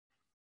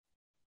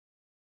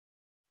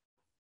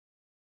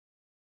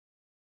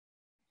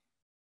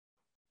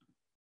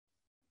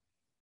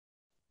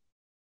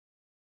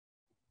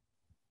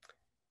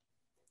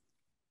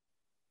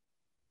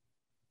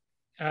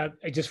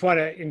 I just want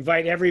to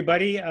invite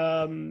everybody,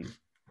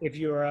 if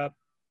you're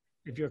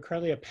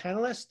currently a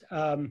panelist,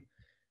 I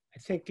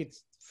think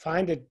it's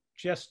fine to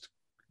just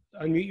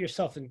unmute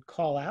yourself and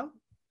call out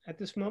at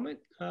this moment.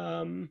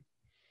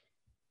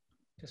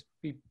 Just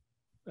be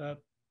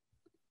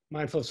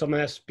mindful if someone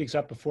else speaks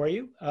up before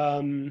you.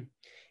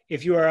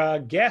 If you are a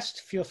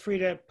guest, feel free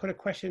to put a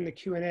question in the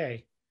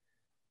Q&A.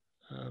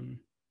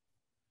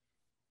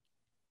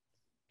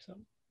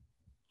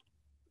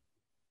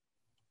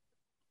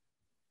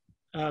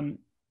 I'm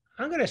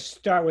going to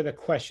start with a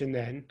question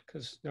then,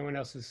 because no one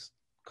else is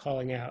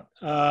calling out.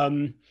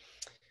 I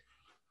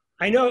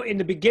know in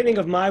the beginning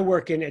of my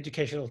work in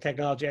educational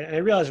technology, and I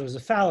realized it was a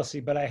fallacy,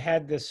 but I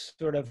had this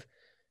sort of,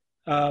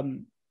 I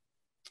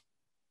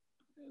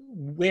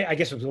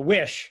guess it was a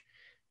wish,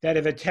 that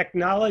if a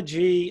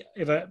technology,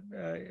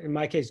 in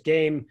my case,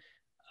 game,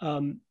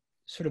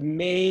 sort of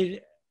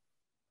made,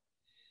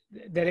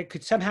 that it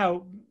could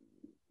somehow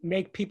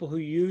make people who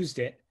used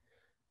it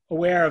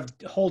aware of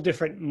whole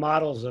different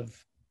models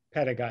of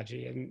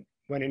pedagogy. And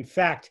when in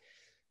fact,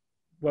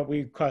 what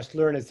we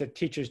learn is that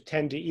teachers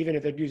tend to, even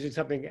if they're using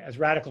something as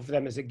radical for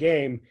them as a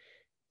game,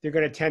 they're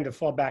going to tend to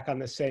fall back on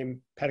the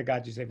same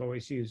pedagogies they've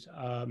always used.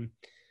 Are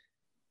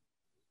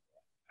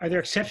there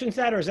exceptions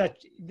to that, or is that,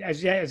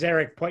 as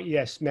Eric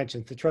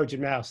mentioned, the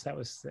Trojan mouse? That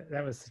was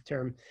the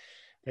term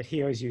that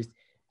he always used.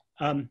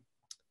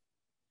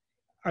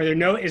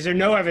 Is there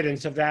no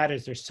evidence of that?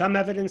 Is there some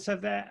evidence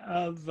of that,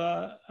 of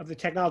the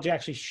technology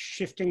actually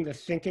shifting the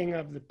thinking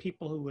of the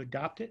people who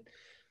adopt it?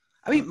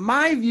 I mean,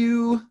 my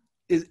view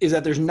is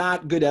that there's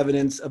not good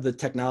evidence of the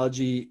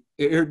technology,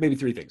 or maybe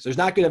three things. There's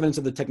not good evidence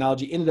of the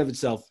technology in and of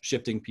itself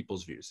shifting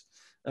people's views.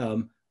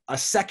 A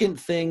second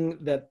thing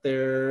that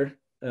there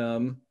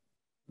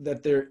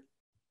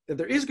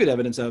is good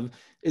evidence of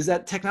is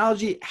that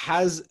technology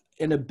has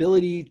an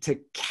ability to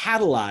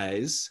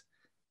catalyze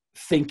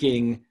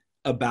thinking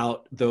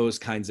about those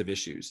kinds of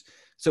issues.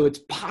 So it's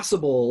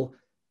possible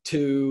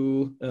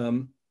to,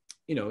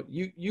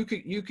 you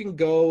can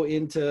go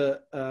into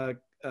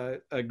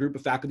a group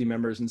of faculty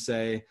members and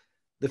say,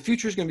 the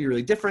future is going to be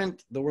really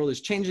different. The world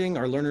is changing.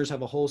 Our learners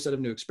have a whole set of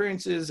new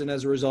experiences. And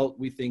as a result,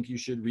 we think you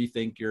should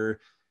rethink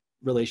your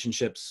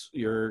relationships,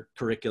 your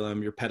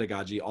curriculum, your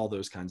pedagogy, all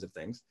those kinds of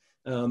things.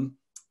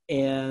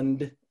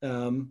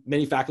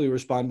 Many faculty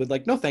respond with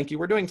like, no, thank you,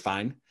 we're doing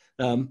fine.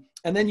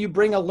 And then you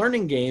bring a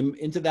learning game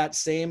into that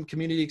same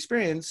community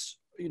experience,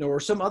 or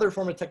some other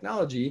form of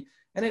technology,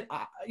 and it,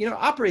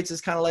 operates as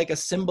kind of like a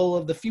symbol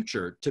of the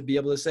future, to be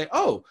able to say,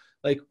 oh,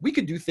 like we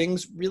could do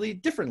things really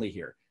differently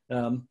here.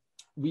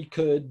 We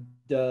could,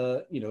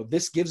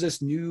 this gives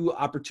us new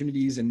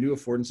opportunities and new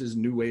affordances,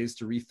 new ways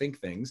to rethink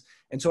things.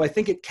 And so I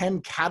think it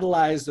can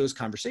catalyze those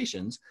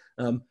conversations.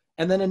 And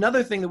then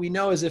another thing that we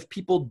know is if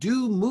people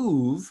do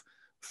move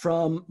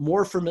from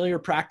more familiar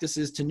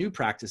practices to new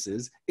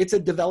practices, it's a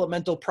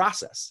developmental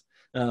process.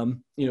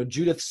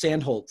 Judith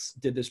Sandholz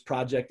did this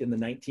project in the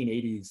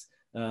 1980s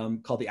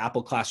called the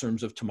Apple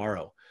Classrooms of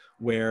Tomorrow,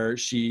 where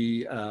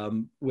she,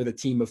 with a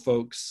team of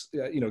folks,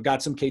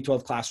 got some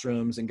K-12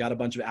 classrooms and got a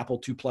bunch of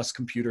Apple II Plus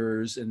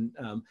computers and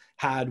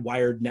had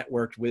wired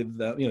networked with,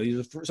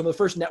 these are some of the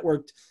first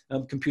networked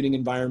computing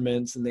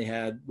environments, and they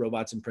had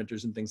robots and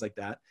printers and things like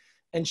that.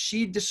 And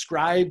she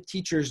described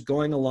teachers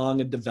going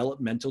along a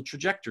developmental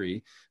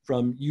trajectory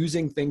from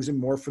using things in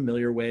more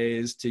familiar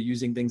ways to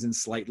using things in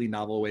slightly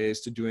novel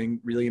ways to doing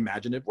really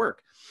imaginative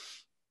work.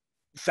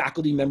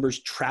 Faculty members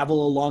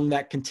travel along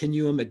that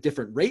continuum at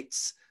different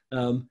rates.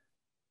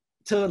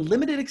 To a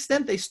limited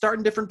extent, they start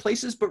in different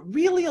places, but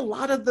really a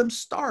lot of them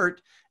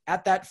start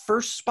at that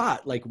first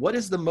spot. Like, what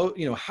is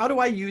the how do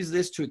I use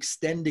this to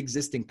extend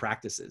existing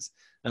practices?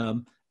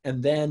 And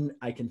then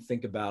I can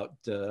think about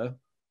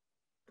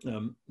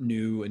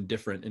new and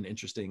different and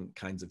interesting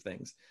kinds of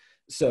things.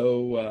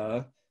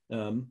 So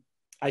and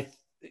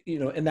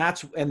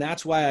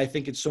that's why I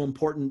think it's so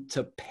important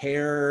to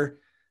pair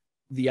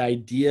the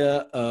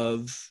idea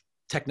of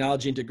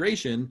technology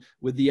integration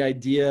with the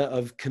idea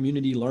of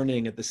community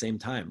learning at the same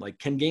time. Like,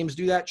 can games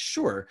do that?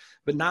 Sure,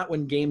 but not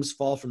when games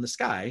fall from the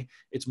sky.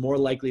 It's more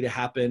likely to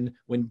happen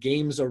when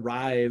games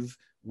arrive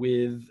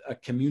with a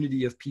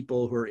community of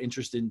people who are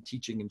interested in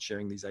teaching and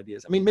sharing these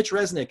ideas. I mean, Mitch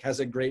Resnick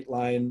has a great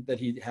line that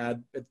he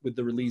had with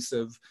the release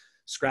of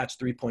Scratch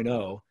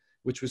 3.0,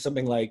 which was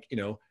something like,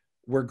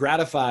 we're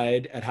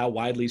gratified at how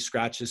widely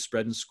Scratch has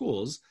spread in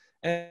schools.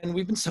 And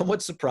we've been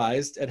somewhat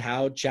surprised at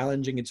how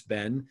challenging it's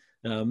been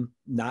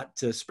not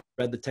to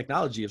spread the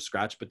technology of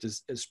Scratch, but to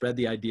spread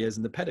the ideas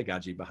and the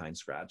pedagogy behind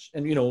Scratch.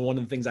 And, one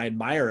of the things I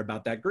admire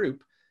about that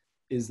group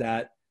is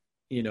that,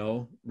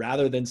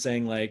 rather than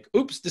saying like,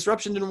 oops,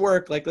 disruption didn't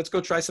work, like, let's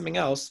go try something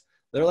else.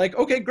 They're like,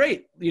 okay,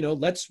 great.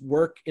 Let's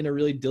work in a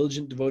really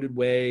diligent, devoted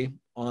way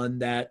on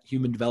that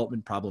human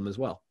development problem as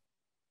well.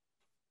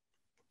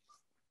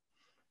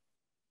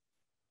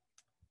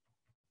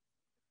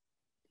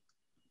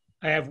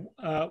 I have,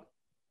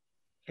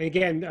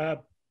 again,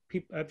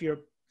 if you're,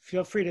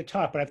 feel free to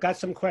talk, but I've got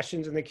some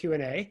questions in the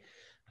Q&A.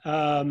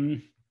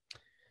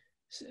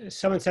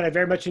 Someone said, I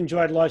very much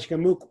enjoyed launching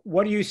a MOOC.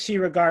 What do you see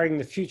regarding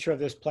the future of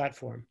this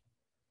platform?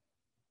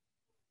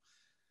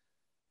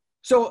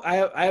 So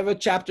I have a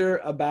chapter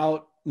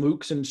about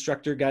MOOCs and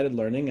instructor-guided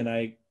learning, and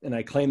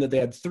I claim that they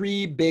had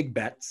three big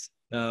bets,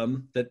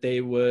 that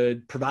they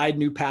would provide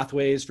new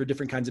pathways for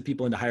different kinds of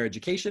people into higher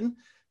education,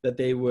 that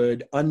they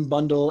would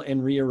unbundle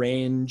and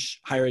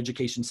rearrange higher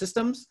education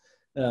systems,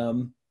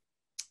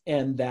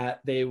 and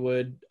that they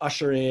would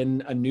usher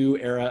in a new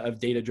era of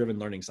data-driven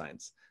learning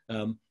science.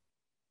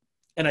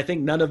 And I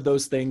think none of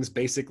those things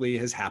basically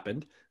has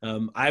happened.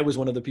 I was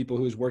one of the people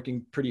who was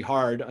working pretty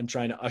hard on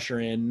trying to usher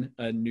in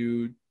a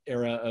new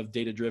era of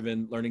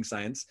data-driven learning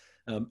science.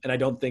 And I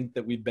don't think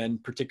that we've been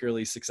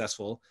particularly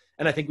successful.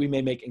 And I think we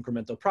may make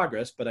incremental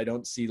progress, but I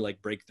don't see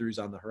like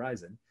breakthroughs on the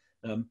horizon.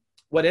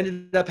 What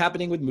ended up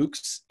happening with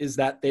MOOCs is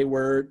that they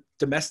were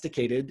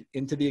domesticated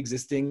into the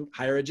existing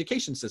higher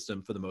education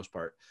system for the most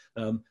part.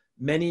 I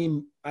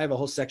have a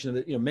whole section of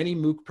it, many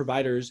MOOC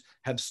providers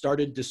have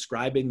started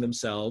describing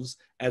themselves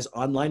as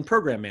online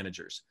program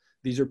managers.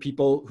 These are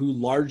people who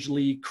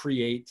largely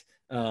create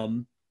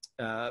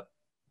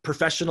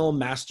professional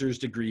master's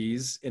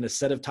degrees in a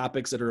set of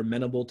topics that are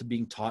amenable to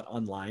being taught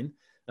online.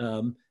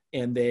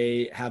 And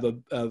they have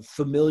a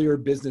familiar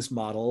business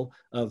model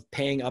of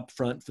paying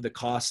upfront for the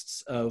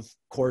costs of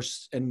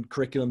course and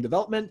curriculum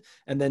development,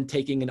 and then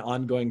taking an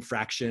ongoing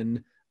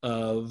fraction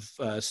of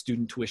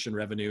student tuition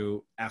revenue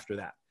after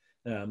that.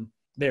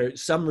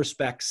 Some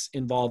respects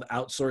involve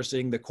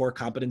outsourcing the core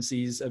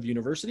competencies of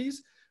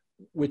universities,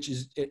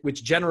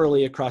 which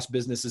generally across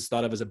business is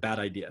thought of as a bad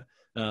idea.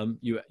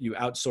 You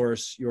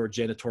outsource your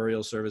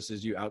janitorial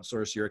services, you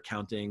outsource your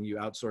accounting, you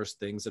outsource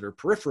things that are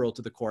peripheral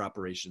to the core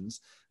operations.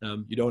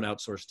 You don't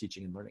outsource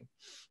teaching and learning.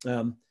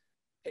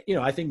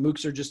 I think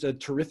MOOCs are just a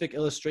terrific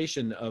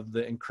illustration of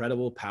the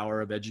incredible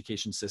power of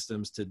education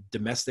systems to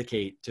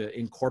domesticate, to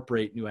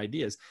incorporate new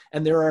ideas.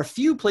 And there are a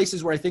few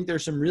places where I think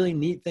there's some really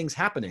neat things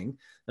happening.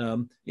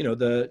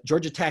 The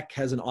Georgia Tech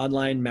has an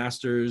online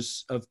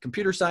master's of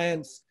computer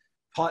science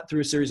taught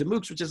through a series of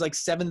MOOCs, which is like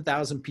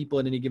 7,000 people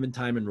at any given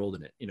time enrolled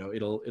in it.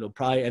 It'll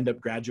probably end up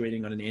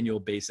graduating on an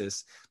annual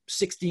basis,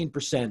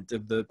 16%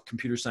 of the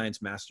computer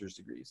science master's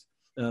degrees.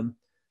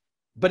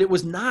 But it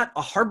was not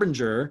a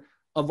harbinger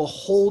of a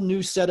whole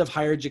new set of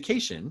higher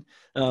education.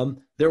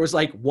 There was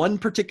like one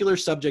particular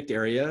subject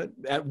area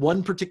at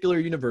one particular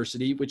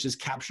university, which has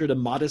captured a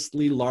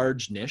modestly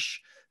large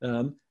niche.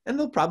 And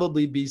there'll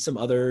probably be some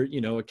other,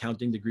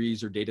 accounting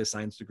degrees or data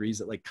science degrees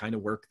that like kind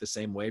of work the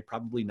same way,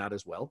 probably not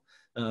as well.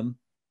 And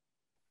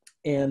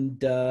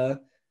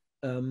that,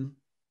 and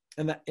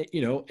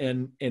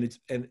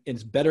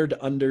it's better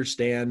to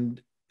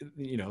understand,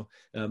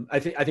 I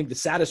think the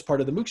saddest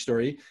part of the MOOC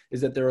story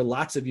is that there are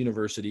lots of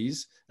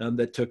universities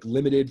that took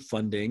limited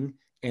funding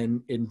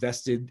and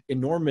invested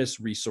enormous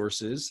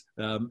resources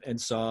and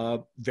saw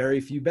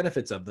very few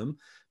benefits of them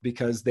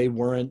because they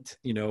weren't,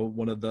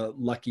 one of the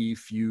lucky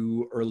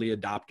few early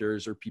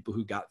adopters or people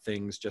who got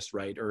things just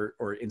right,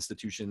 or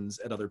institutions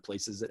at other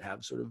places that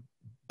have sort of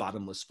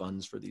bottomless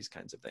funds for these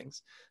kinds of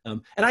things.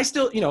 And I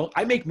still,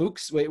 I make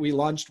MOOCs. We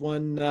launched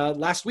one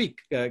last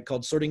week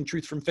called Sorting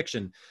Truth from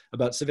Fiction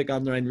about civic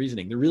online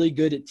reasoning. They're really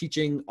good at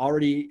teaching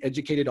already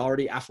educated,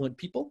 already affluent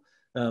people.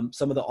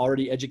 Some of the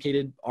already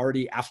educated,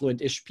 already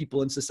affluent-ish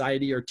people in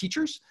society are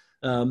teachers.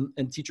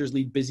 and teachers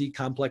lead busy,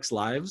 complex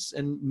lives,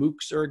 and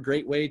MOOCs are a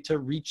great way to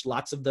reach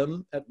lots of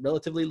them at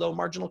relatively low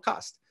marginal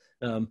cost.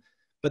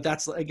 But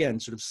that's, again,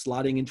 sort of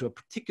slotting into a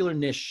particular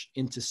niche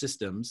into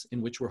systems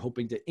in which we're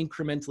hoping to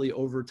incrementally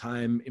over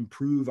time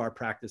improve our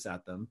practice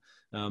at them,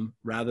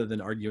 rather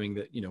than arguing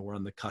that, we're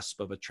on the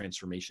cusp of a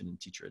transformation in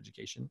teacher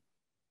education.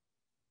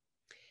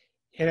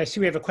 And I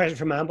see we have a question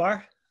from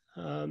Ambar.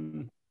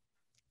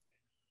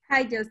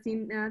 Hi,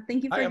 Justin.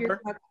 Thank you for Hi, your Amber.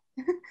 talk.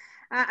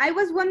 I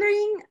was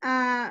wondering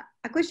a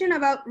question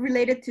about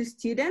related to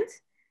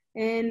students,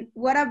 and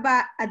what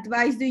about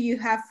advice do you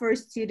have for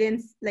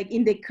students like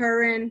in the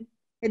current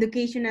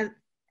educational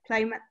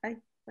climate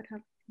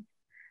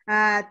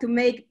to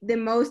make the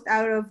most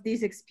out of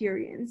this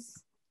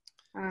experience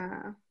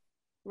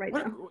right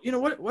now?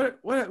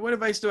 What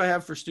advice do I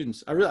have for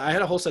students? I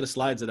had a whole set of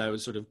slides that I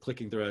was sort of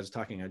clicking through as I was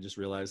talking. I just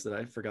realized that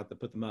I forgot to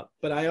put them up.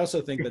 But I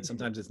also think that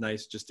sometimes it's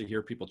nice just to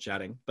hear people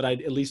chatting. But I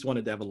at least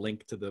wanted to have a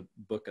link to the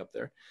book up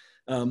there.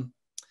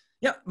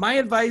 Yeah, my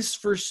advice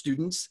for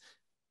students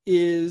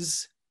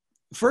is,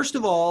 first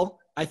of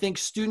all, I think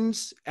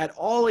students at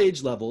all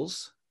age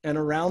levels and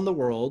around the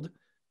world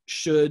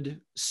should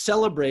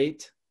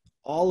celebrate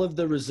all of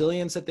the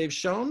resilience that they've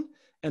shown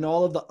and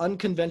all of the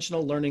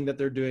unconventional learning that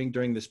they're doing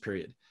during this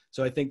period.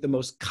 So I think the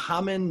most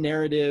common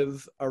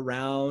narrative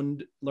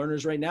around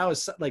learners right now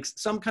is like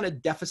some kind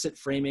of deficit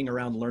framing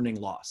around learning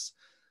loss.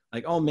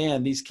 Like, oh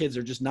man, these kids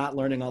are just not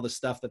learning all the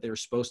stuff that they were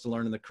supposed to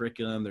learn in the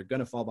curriculum. They're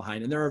gonna fall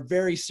behind. And there are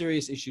very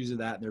serious issues of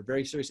that. And there are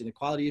very serious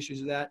inequality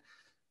issues of that.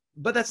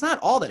 But that's not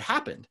all that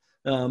happened.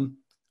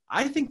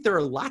 I think there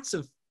are lots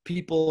of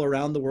people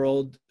around the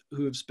world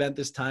who have spent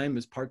this time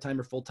as part-time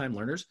or full-time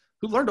learners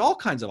who learned all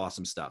kinds of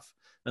awesome stuff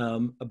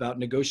about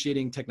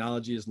negotiating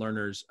technology as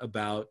learners,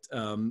 about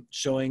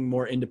showing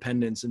more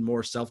independence and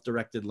more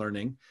self-directed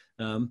learning.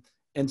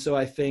 And so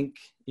I think,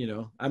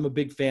 I'm a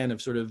big fan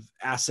of sort of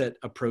asset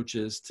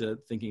approaches to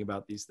thinking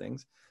about these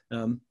things.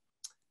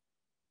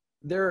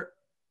 There's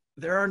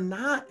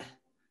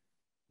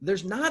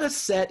not a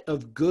set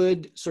of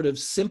good sort of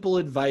simple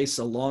advice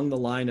along the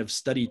line of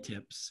study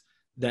tips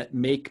that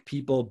make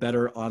people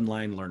better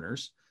online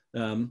learners.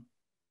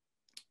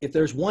 If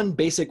there's one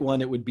basic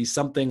one, it would be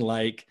something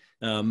like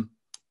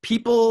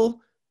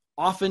people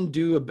often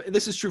do,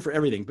 this is true for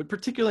everything, but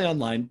particularly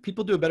online,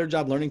 people do a better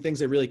job learning things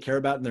they really care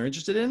about and they're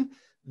interested in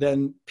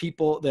than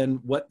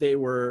what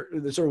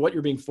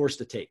you're being forced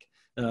to take.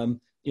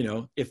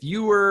 If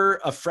you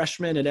were a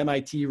freshman at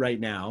MIT right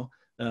now,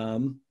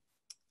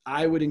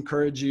 I would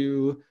encourage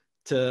you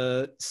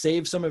to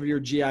save some of your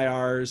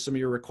GIRs, some of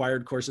your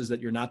required courses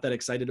that you're not that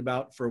excited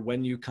about for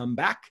when you come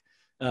back,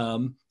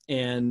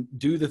 and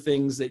do the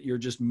things that you're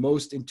just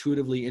most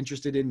intuitively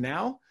interested in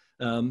now,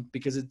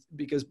 because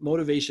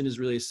motivation is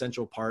really an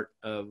essential part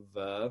of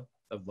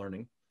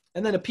learning.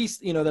 And then a piece,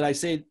 that I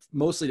say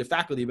mostly to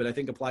faculty, but I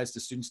think applies to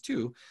students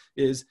too,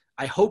 is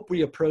I hope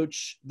we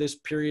approach this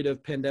period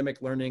of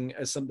pandemic learning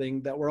as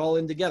something that we're all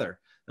in together.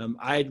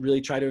 I'd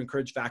really try to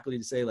encourage faculty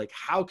to say, like,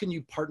 how can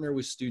you partner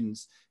with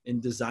students in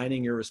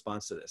designing your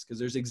response to this? Because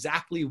there's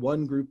exactly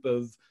one group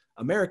of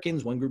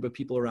Americans, one group of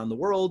people around the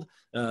world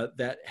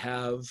that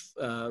have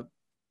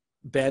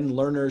been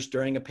learners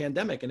during a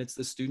pandemic, and it's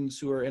the students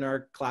who are in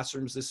our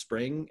classrooms this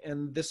spring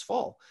and this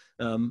fall.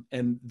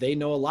 And they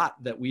know a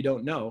lot that we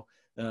don't know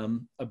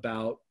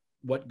about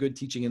what good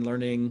teaching and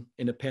learning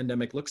in a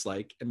pandemic looks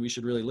like, and we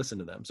should really listen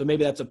to them. So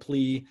maybe that's a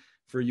plea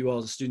for you all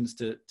as students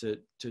to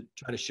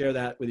try to share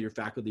that with your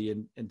faculty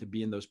and to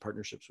be in those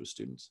partnerships with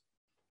students.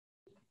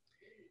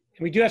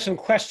 And we do have some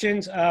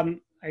questions.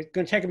 I'm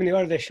going to take them in the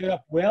order they showed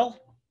up. Will,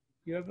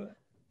 you have a...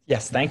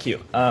 Yes, thank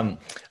you. I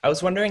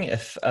was wondering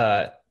if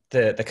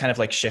the kind of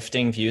like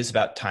shifting views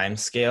about time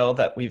scale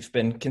that we've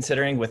been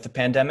considering with the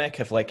pandemic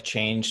have like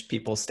changed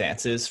people's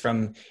stances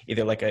from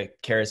either like a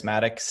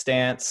charismatic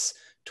stance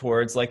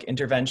towards like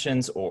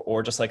interventions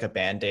or just like a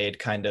Band-Aid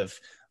kind of,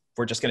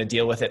 we're just going to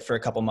deal with it for a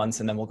couple months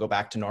and then we'll go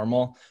back to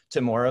normal,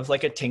 to more of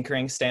like a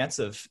tinkering stance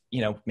of,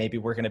 maybe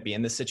we're going to be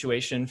in this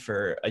situation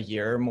for a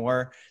year or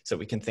more. So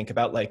we can think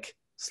about like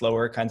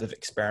slower kinds of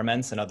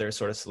experiments and other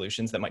sort of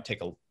solutions that might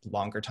take a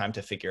longer time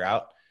to figure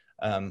out.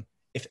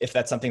 If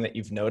that's something that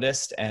you've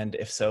noticed, and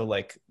if so,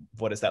 like,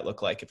 what does that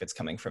look like if it's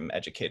coming from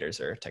educators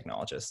or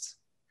technologists?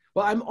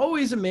 Well, I'm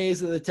always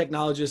amazed that the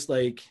technologists,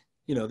 like,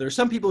 there's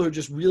some people who are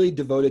just really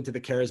devoted to the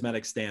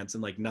charismatic stance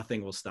and like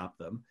nothing will stop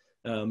them.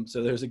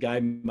 So there's a guy,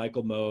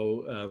 Michael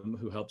Moe,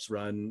 who helps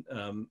run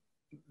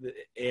the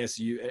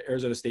ASU,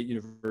 Arizona State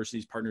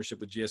University's partnership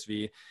with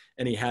GSV.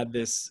 And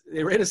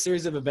they ran a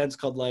series of events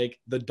called like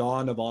the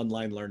Dawn of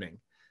Online Learning.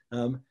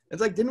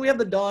 It's like, didn't we have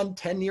the dawn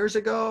 10 years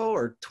ago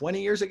or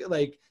 20 years ago?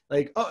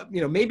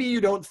 Maybe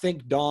you don't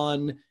think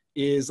dawn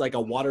is like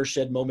a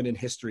watershed moment in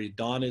history.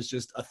 Dawn is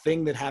just a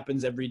thing that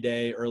happens every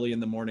day early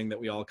in the morning that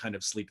we all kind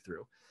of sleep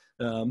through.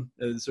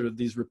 Sort of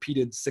these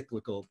repeated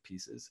cyclical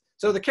pieces.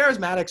 So the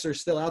charismatics are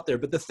still out there,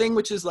 but the thing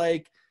which is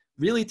like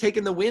really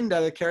taking the wind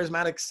out of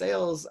charismatic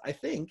sails, I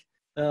think,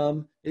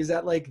 is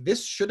that like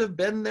this should have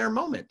been their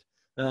moment.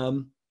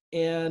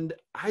 And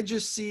I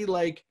just see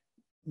like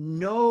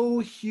no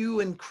hue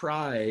and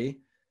cry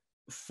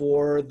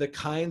for the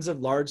kinds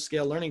of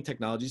large-scale learning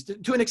technologies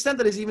to an extent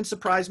that has even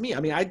surprised me. I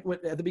mean, at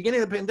the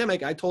beginning of the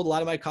pandemic, I told a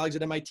lot of my colleagues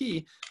at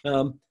MIT,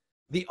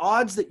 the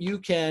odds that you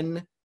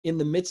can, in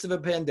the midst of a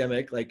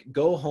pandemic, like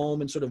go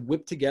home and sort of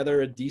whip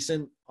together a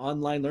decent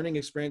online learning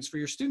experience for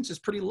your students is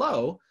pretty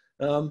low.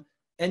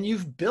 And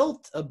you've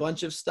built a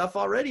bunch of stuff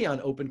already on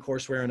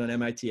OpenCourseWare and on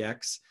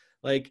MITx.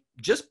 Like,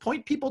 just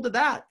point people to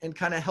that and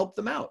kind of help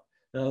them out.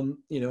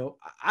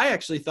 I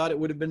actually thought it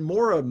would have been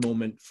more a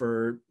moment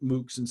for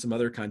MOOCs and some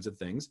other kinds of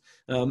things.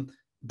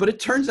 But it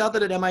turns out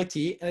that at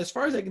MIT, and as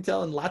far as I can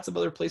tell in lots of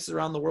other places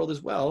around the world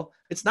as well,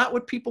 it's not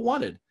what people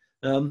wanted.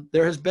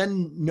 There has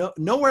been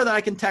nowhere that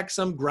I can text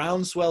some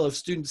groundswell of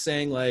students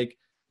saying like,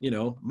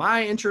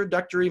 my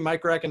introductory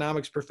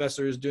microeconomics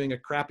professor is doing a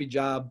crappy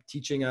job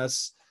teaching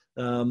us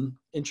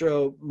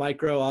intro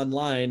micro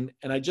online,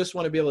 and I just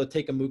want to be able to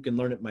take a MOOC and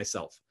learn it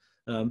myself.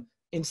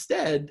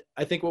 Instead,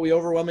 I think what we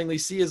overwhelmingly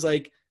see is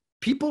like,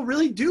 people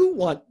really do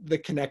want the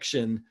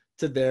connection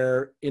to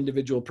their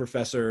individual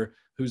professor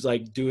who's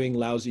like doing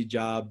lousy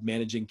job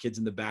managing kids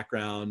in the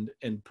background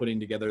and putting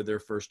together their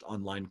first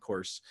online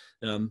course.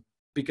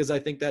 Because I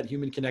think that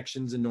human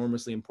connection is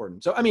enormously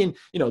important. So, I mean,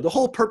 the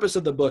whole purpose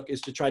of the book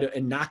is to try to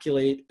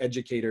inoculate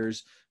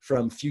educators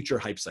from future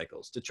hype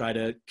cycles, to try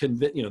to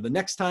convince, the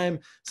next time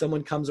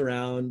someone comes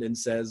around and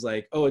says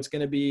like, oh, it's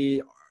going to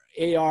be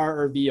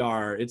AR or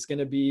VR, it's going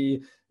to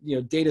be,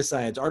 data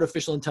science,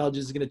 artificial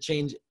intelligence is going to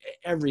change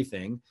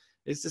everything,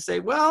 is to say,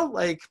 well,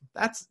 like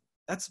that's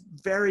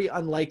very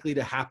unlikely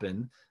to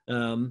happen.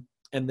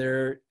 And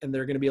there are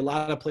going to be a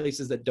lot of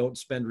places that don't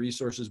spend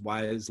resources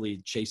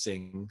wisely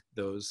chasing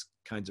those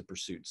kinds of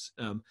pursuits.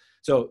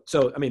 So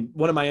I mean,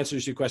 one of my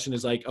answers to your question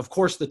is like, of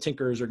course the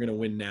tinkers are going to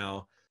win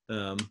now,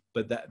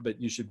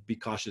 but you should be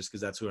cautious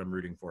because that's who I'm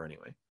rooting for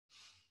anyway.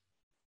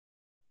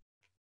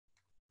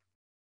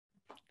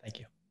 Thank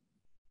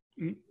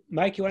you.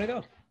 Mike, you want to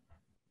go?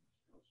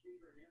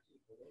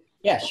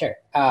 Yeah, sure.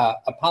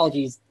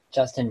 Apologies,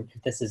 Justin,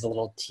 if this is a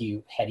little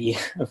too heady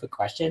of a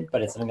question,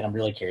 but it's something that I'm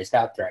really curious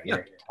about throughout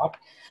your talk.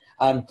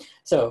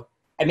 So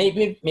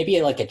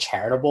maybe like a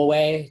charitable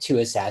way to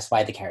assess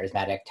why the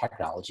charismatic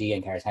technology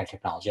and charismatic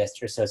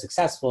technologists are so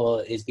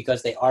successful is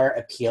because they are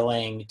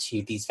appealing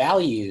to these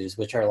values,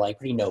 which are like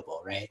pretty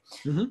noble, right?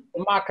 Mm-hmm.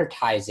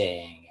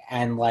 Democratizing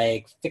and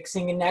like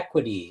fixing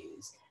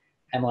inequities.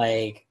 And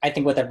like, I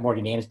think what that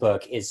Morgan Ames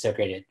book is so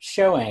great at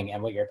showing,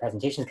 and what your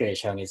presentation is great at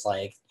showing, is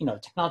like,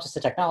 technologist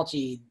to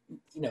technology,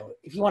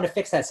 if you want to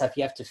fix that stuff,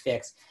 you have to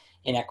fix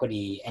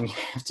inequity and you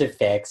have to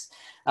fix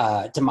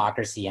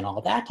democracy and all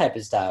that type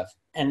of stuff.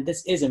 And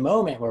this is a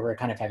moment where we're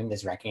kind of having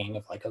this reckoning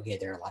of like, okay,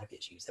 there are a lot of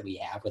issues that we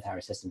have with how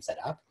our system's set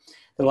up.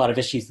 There are a lot of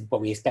issues with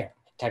what we expect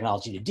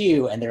technology to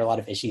do, and there are a lot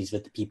of issues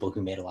with the people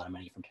who made a lot of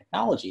money from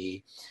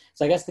technology.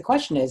 So I guess the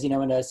question is, in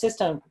a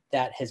system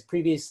that has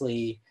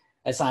previously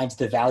assigned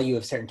the value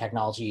of certain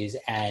technologies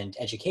and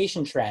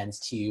education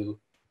trends to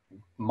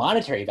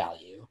monetary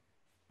value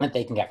that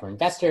they can get from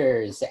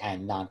investors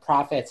and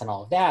nonprofits and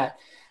all of that,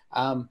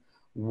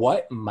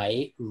 what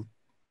might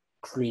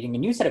creating a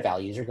new set of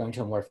values or going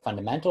to a more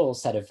fundamental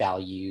set of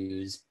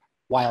values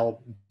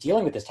while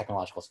dealing with this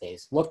technological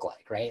space look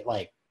like, right?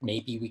 Like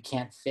maybe we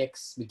can't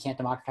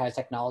democratize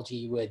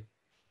technology with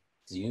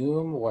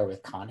Zoom or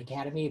with Khan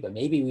Academy, but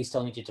maybe we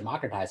still need to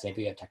democratize,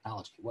 maybe we have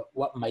technology.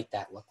 What might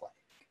that look like?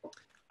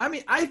 I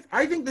mean,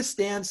 I think the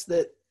stance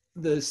that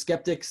the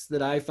skeptics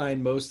that I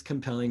find most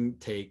compelling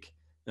take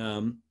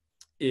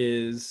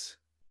is,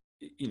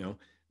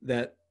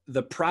 that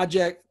the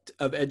project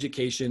of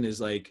education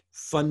is like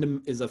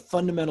is a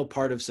fundamental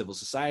part of civil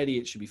society.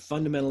 It should be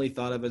fundamentally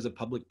thought of as a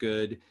public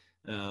good.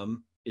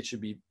 It should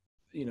be,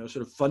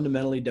 sort of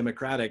fundamentally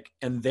democratic,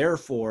 and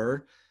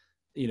therefore,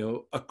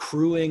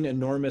 accruing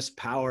enormous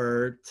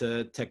power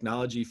to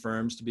technology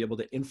firms to be able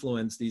to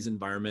influence these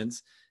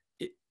environments.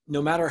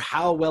 No matter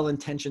how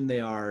well-intentioned they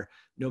are,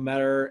 no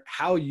matter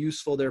how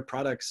useful their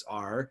products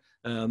are,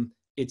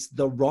 it's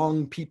the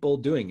wrong people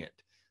doing it.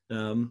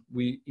 I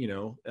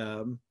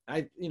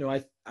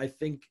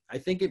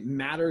think it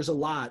matters a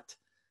lot,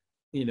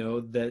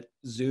 that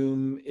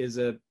Zoom is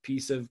a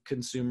piece of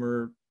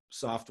consumer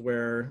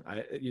software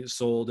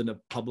sold in a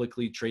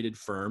publicly traded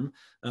firm,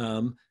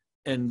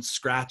 and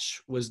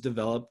Scratch was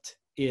developed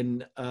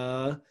in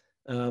a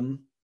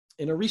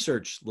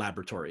research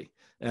laboratory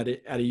at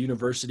a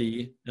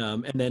university,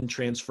 and then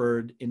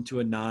transferred into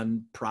a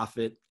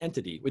non-profit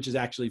entity, which is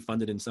actually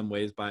funded in some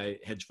ways by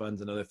hedge funds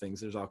and other things.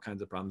 There's all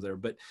kinds of problems there,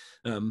 but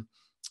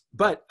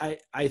I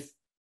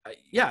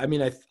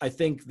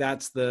think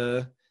that's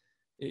the,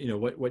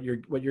 what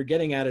you're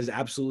getting at is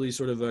absolutely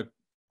sort of a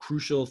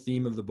crucial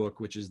theme of the book,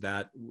 which is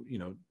that,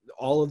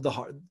 all of the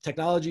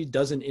technology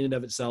doesn't in and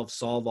of itself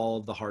solve all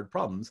of the hard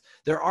problems.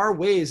 There are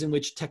ways in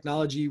which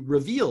technology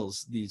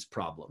reveals these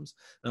problems.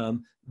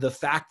 The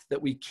fact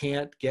that we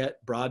can't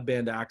get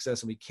broadband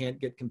access and we can't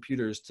get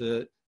computers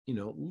to,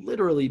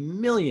 literally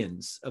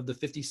millions of the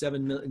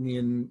 57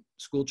 million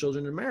school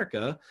children in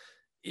America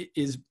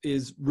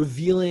is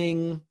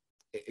revealing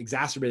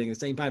exacerbating at the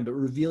same time, but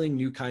revealing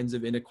new kinds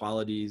of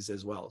inequalities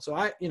as well. So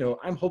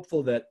I'm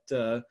hopeful that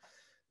the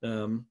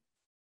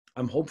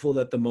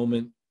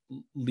moment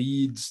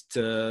leads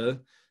to,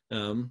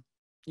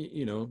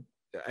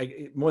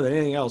 more than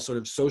anything else, sort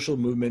of social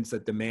movements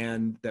that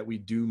demand that we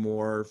do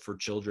more for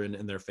children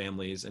and their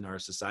families in our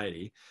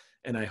society.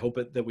 And I hope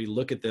that we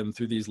look at them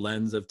through these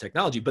lens of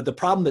technology. But the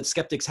problem that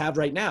skeptics have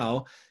right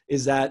now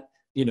is that,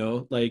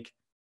 like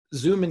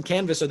Zoom and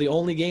Canvas are the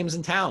only games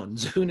in town.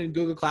 Zoom and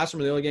Google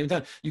Classroom are the only game in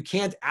town. You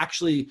can't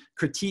actually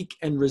critique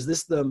and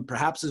resist them.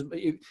 Perhaps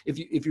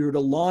if you were to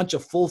launch a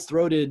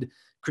full-throated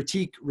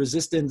critique,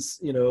 resistance,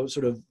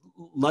 sort of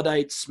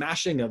Luddite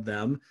smashing of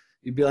them,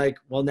 you'd be like,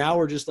 well, now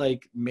we're just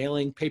like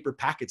mailing paper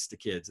packets to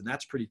kids, and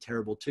that's pretty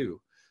terrible too.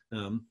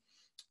 To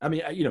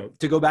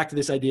go back to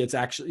this idea, it's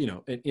actually,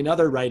 in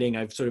other writing,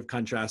 I've sort of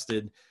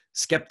contrasted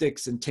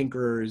skeptics and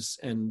tinkerers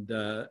and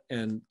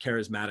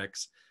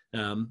charismatics,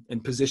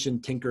 and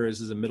positioned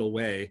tinkerers as a middle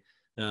way.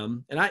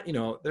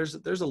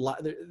 There's a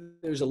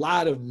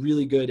lot of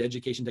really good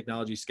education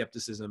technology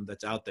skepticism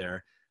that's out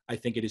there. I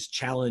think it is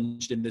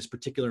challenged in this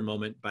particular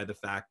moment by the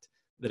fact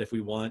that if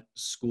we want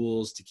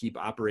schools to keep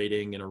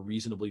operating in a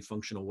reasonably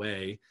functional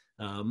way,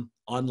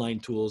 online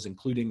tools,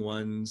 including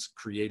ones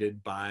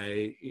created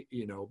by,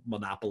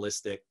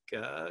 monopolistic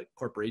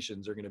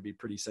corporations, are going to be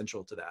pretty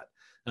central to that.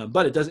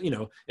 But it doesn't,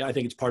 I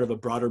think it's part of a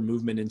broader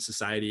movement in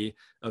society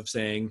of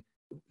saying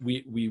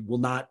we will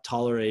not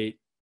tolerate,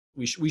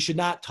 we should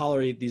not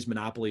tolerate these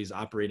monopolies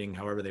operating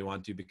however they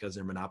want to because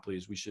they're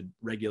monopolies. We should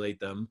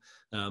regulate them.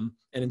 And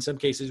in some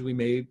cases,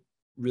 we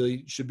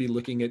should be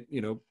looking at,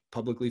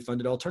 publicly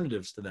funded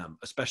alternatives to them,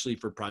 especially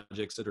for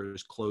projects that are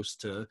as close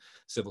to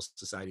civil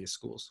society as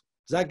schools.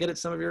 Does that get at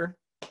some of your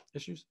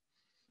issues?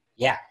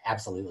 Yeah,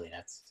 absolutely.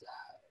 That's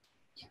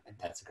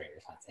a great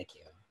response. Thank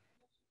you.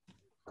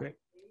 Great.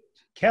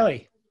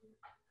 Kelly.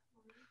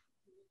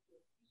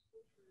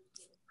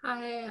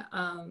 Hi.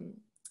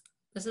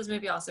 This is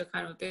maybe also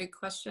kind of a big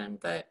question,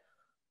 but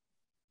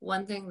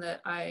one thing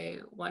that I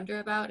wonder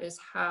about is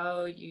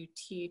how you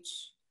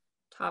teach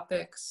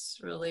topics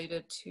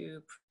related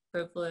to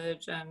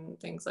privilege and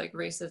things like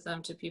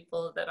racism to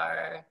people that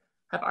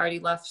have already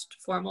left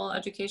formal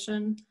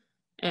education.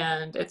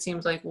 And it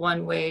seems like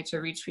one way to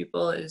reach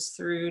people is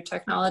through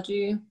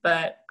technology,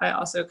 but I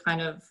also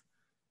kind of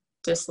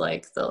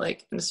dislike the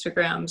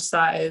Instagram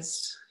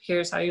sized,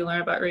 here's how you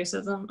learn about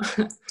racism.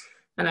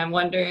 And I'm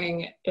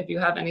wondering if you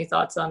have any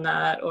thoughts on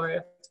that, or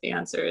if the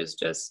answer is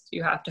just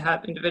you have to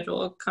have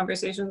individual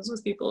conversations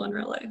with people in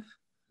real life.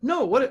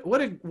 No,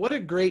 what a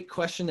great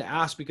question to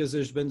ask, because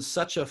there's been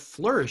such a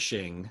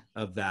flourishing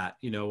of that.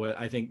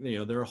 I think,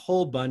 there are a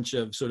whole bunch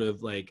of sort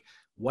of like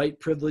white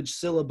privilege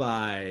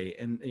syllabi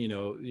and,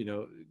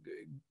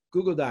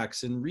 Google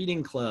Docs and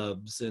reading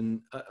clubs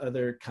and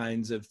other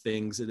kinds of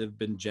things that have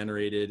been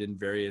generated in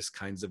various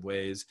kinds of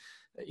ways,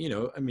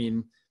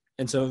 and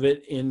some of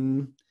it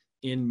in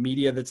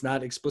media that's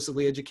not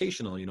explicitly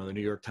educational. The New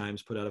York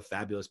Times put out a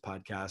fabulous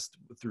podcast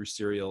through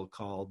Serial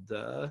called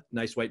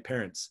Nice White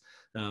Parents,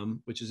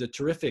 which is a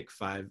terrific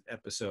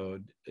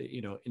 5-episode,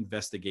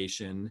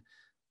 investigation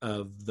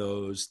of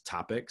those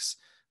topics.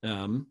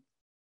 One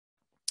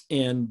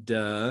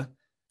of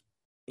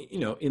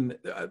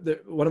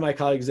my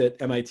colleagues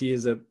at MIT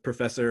is a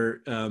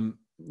professor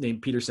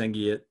named Peter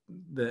Senge at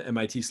the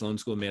MIT Sloan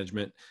School of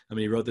Management.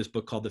 He wrote this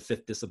book called The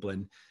Fifth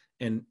Discipline.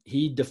 And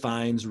he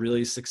defines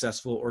really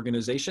successful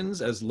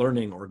organizations as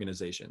learning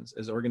organizations,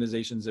 as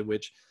organizations in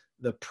which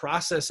the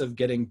process of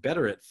getting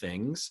better at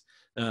things,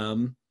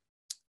 in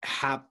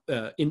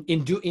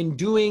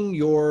doing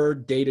your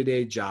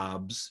day-to-day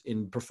jobs,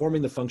 in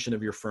performing the function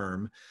of your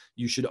firm,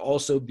 you should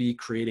also be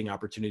creating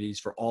opportunities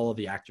for all of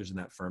the actors in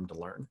that firm to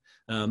learn.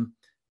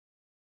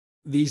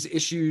 These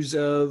issues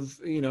of,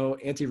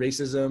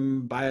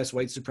 anti-racism, bias,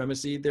 white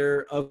supremacy,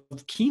 they're of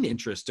keen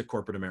interest to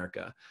corporate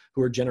America,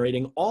 who are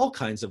generating all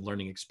kinds of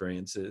learning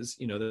experiences.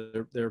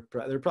 There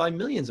are probably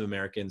millions of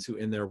Americans who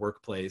in their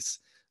workplace,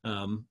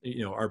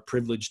 are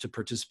privileged to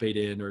participate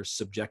in or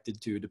subjected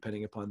to,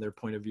 depending upon their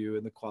point of view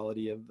and the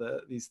quality of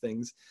these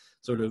things,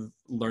 sort of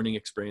learning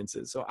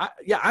experiences. So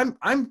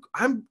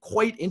I'm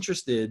quite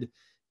interested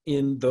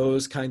in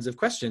those kinds of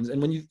questions.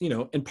 And when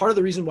and part of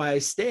the reason why I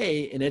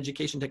stay in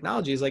education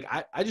technology is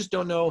I just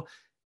don't know.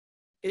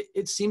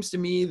 It seems to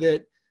me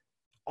that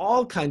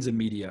all kinds of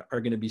media are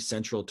going to be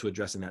central to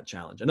addressing that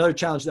challenge. Another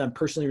challenge that I'm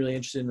personally really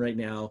interested in right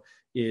now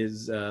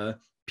is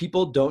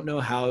people don't know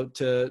how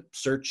to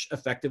search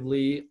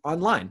effectively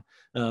online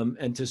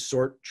and to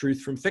sort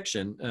truth from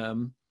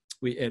fiction.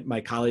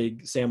 My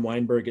colleague, Sam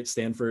Weinberg at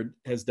Stanford,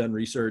 has done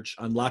research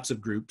on lots of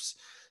groups,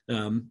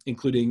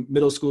 including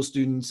middle school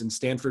students and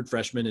Stanford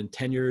freshmen and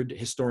tenured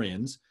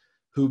historians,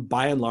 who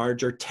by and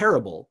large are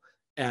terrible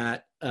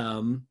at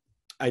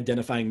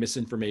identifying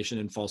misinformation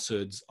and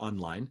falsehoods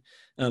online.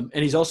 And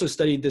he's also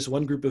studied this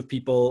one group of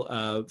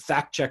people,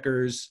 fact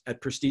checkers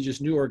at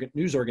prestigious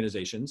news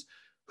organizations,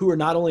 who are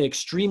not only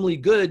extremely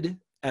good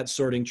at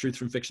sorting truth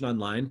from fiction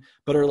online,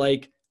 but are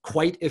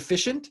quite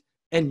efficient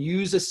and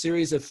use a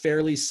series of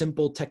fairly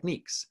simple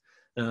techniques.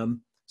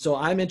 So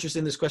I'm interested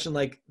in this question,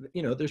 like,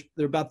 you know, there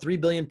are about 3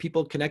 billion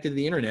people connected to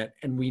the internet,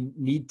 and we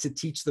need to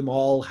teach them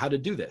all how to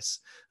do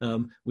this.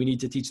 We need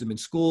to teach them in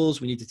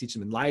schools. We need to teach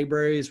them in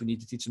libraries. We need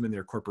to teach them in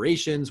their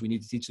corporations. We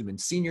need to teach them in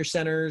senior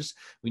centers.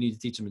 We need to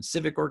teach them in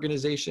civic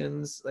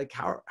organizations. Like,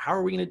 how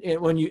are we going to,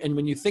 and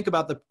when you think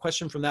about the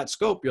question from that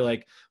scope, you're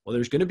like, well,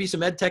 there's going to be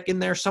some ed tech in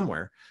there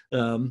somewhere,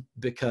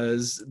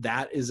 because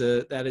that is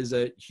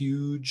a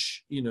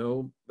huge, you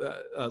know,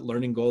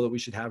 learning goal that we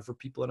should have for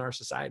people in our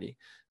society.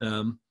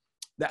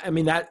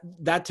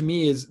 That to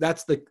me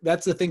that's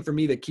the thing for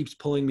me that keeps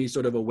pulling me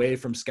sort of away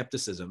from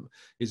skepticism,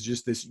 is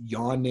just this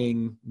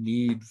yawning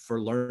need for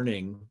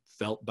learning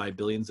felt by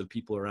billions of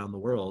people around the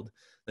world,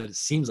 that it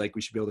seems like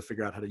we should be able to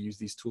figure out how to use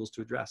these tools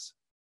to address.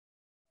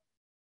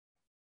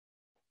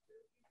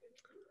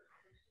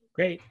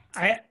 Great.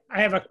 I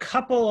have a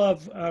couple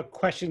of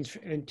questions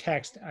in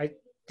text. I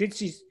did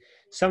see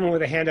someone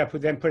with a hand up who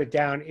then put it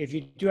down. If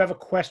you do have a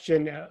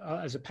question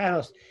as a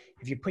panelist,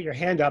 if you put your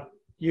hand up,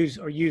 use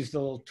the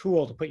little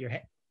tool to put your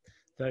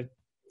the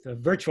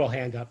virtual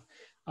hand up,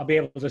 I'll be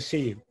able to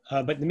see you.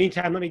 But in the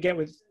meantime, let me get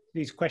with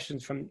these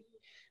questions from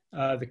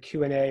the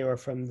Q&A or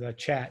from the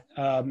chat.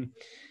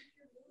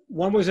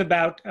 One was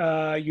about,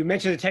 you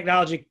mentioned the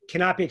technology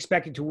cannot be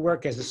expected to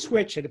work as a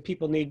switch, and that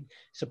people need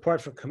support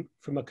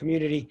from a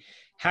community.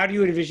 How do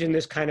you envision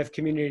this kind of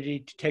community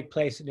to take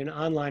place in an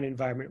online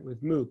environment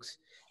with MOOCs?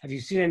 Have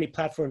you seen any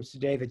platforms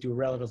today that do a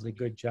relatively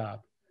good job?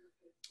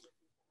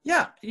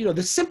 Yeah, you know,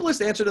 the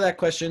simplest answer to that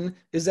question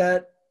is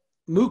that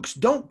MOOCs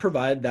don't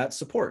provide that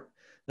support.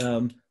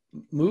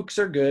 MOOCs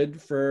are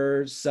good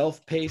for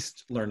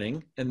self-paced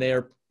learning,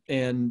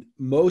 and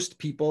most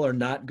people are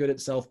not good at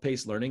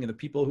self-paced learning. And the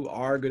people who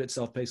are good at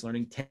self-paced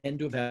learning tend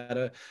to have had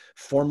a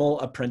formal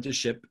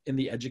apprenticeship in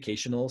the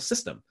educational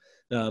system.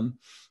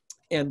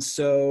 And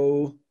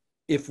so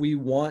if we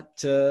want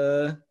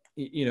to,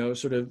 you know,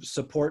 sort of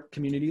support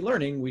community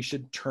learning, we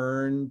should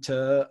turn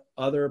to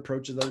other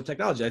approaches, other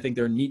technology. I think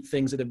there are neat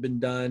things that have been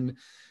done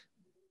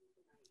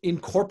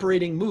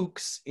incorporating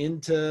MOOCs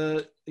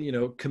into, you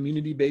know,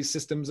 community-based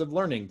systems of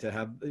learning, to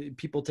have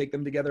people take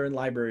them together in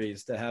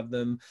libraries, to have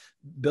them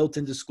built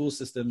into school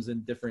systems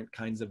in different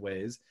kinds of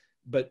ways.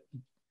 But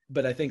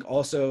I think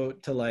also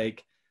to,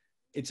 like,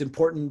 it's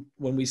important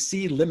when we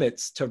see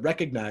limits to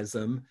recognize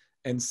them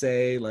and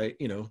say, like,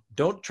 you know,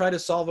 don't try to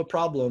solve a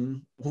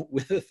problem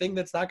with a thing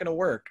that's not going to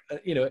work.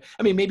 You know,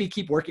 I mean, maybe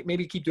keep working,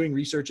 maybe keep doing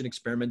research and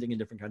experimenting in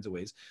different kinds of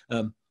ways.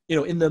 You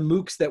know, in the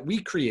MOOCs that we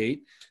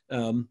create,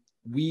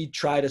 we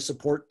try to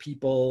support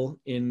people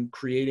in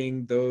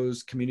creating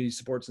those community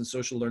supports and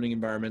social learning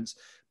environments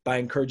by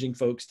encouraging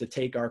folks to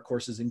take our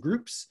courses in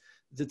groups,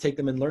 to take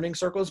them in learning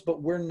circles.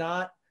 But we're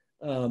not,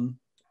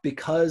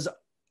 because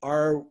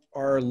our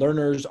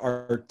learners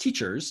are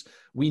teachers,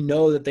 we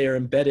know that they are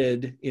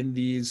embedded in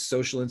these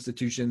social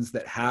institutions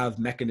that have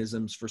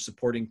mechanisms for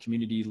supporting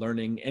community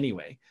learning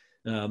anyway,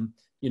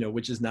 you know,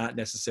 which is not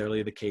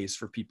necessarily the case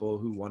for people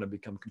who want to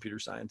become computer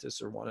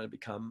scientists or want to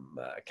become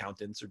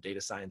accountants or data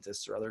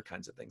scientists or other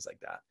kinds of things like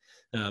that.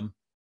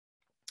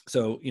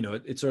 So, you know,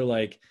 it's sort of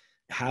like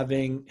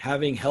having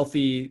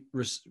healthy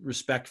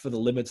respect for the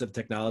limits of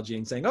technology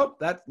and saying, oh,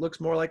 that looks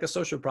more like a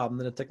social problem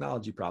than a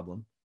technology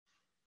problem.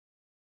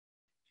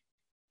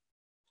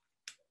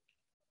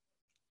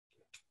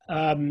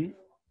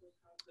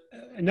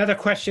 Another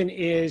question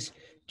is,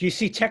 do you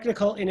see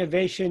technical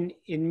innovation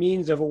in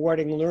means of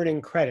awarding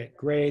learning credit,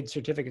 grades,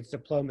 certificates,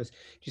 diplomas? Do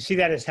you see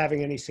that as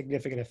having any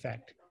significant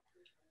effect?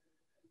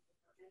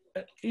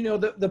 You know,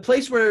 the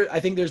place where I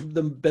think there's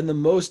been the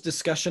most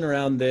discussion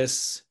around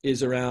this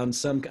is around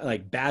some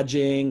like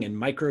badging and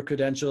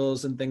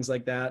micro-credentials and things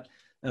like that.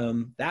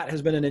 That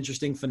has been an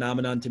interesting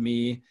phenomenon to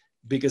me,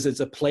 because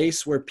it's a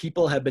place where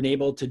people have been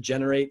able to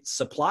generate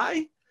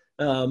supply,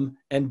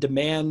 and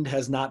demand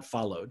has not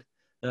followed.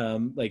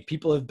 Like,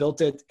 people have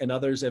built it and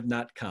others have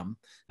not come.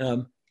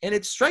 And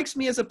it strikes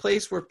me as a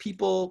place where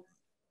people,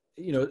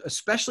 you know,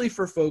 especially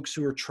for folks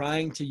who are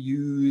trying to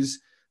use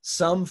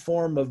some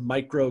form of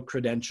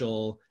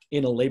micro-credential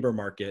in a labor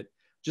market,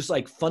 just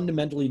like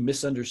fundamentally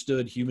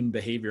misunderstood human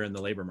behavior in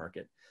the labor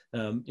market.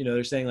 You know,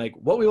 they're saying, like,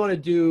 what we want to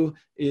do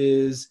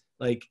is,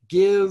 like,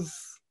 give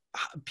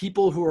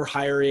people who are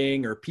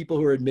hiring or people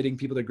who are admitting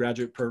people to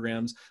graduate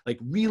programs, like,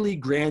 really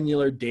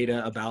granular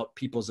data about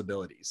people's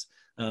abilities.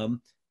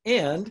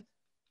 And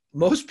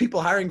most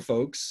people hiring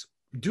folks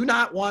do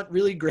not want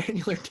really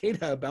granular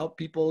data about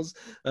people's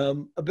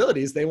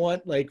abilities. They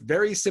want, like,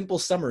 very simple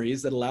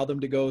summaries that allow them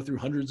to go through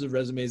hundreds of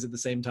resumes at the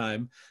same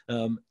time.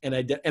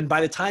 And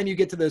by the time you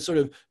get to the sort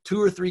of 2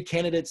 or 3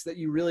 candidates that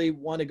you really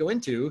want to go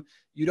into,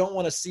 you don't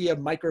want to see a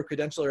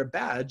micro-credential or a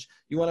badge.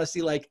 You want to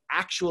see, like,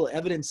 actual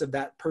evidence of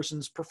that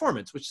person's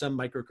performance, which some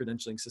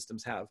micro-credentialing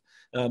systems have.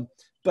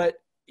 But,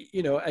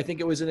 you know, I think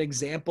it was an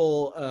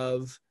example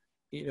of,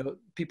 you know,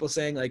 people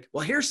saying, like,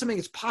 well, here's something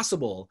that's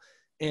possible.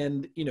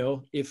 And, you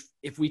know, if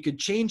we could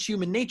change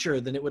human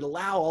nature, then it would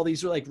allow all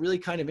these, like, really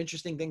kind of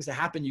interesting things to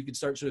happen. You could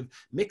start sort of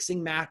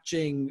mixing,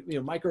 matching, you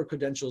know,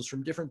 micro-credentials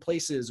from different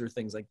places or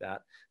things like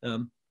that.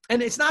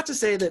 And it's not to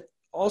say that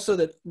also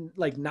that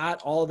like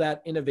not all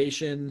that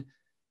innovation,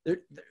 there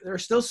are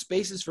still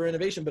spaces for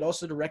innovation, but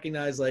also to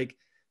recognize like,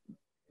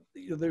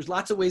 there's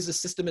lots of ways the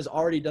system has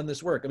already done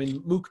this work. I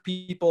mean, MOOC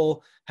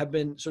people have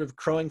been sort of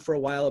crowing for a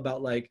while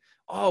about like,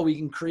 oh, we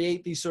can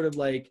create these sort of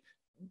like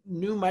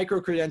new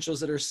micro credentials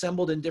that are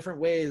assembled in different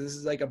ways. This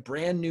is like a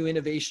brand new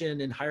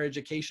innovation in higher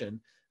education.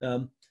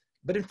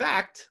 But in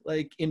fact,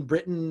 like in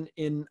Britain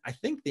in, I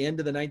think the end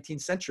of the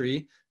 19th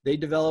century, they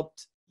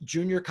developed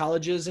junior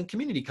colleges and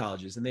community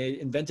colleges, and they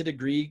invented a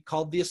degree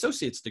called the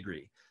associate's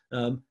degree.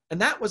 And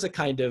that was a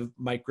kind of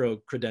micro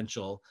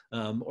credential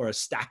or a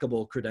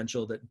stackable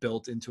credential that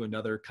built into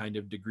another kind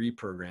of degree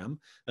program.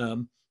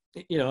 And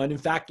in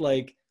fact,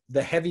 like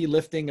the heavy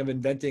lifting of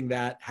inventing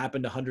that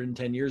happened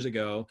 110 years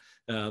ago.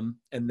 And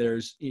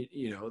there's,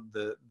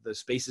 the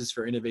spaces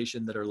for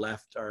innovation that are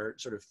left are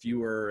sort of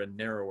fewer and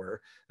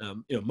narrower.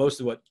 Most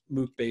of what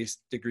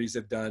MOOC-based degrees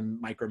have done,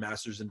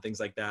 MicroMasters and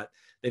things like that,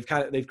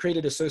 they've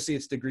created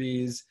associate's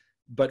degrees,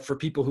 but for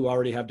people who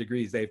already have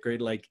degrees, they've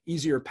created like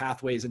easier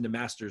pathways into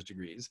master's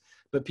degrees.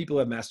 But people who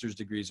have master's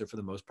degrees are for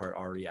the most part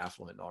already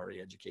affluent, already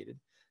educated.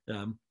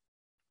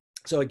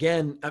 So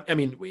again, I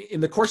mean, in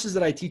the courses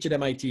that I teach at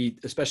MIT,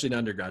 especially to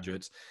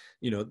undergraduates,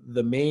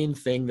 the main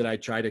thing that I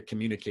try to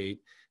communicate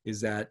is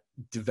that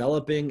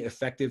developing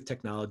effective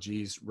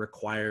technologies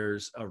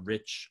requires a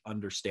rich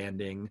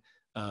understanding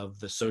of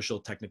the social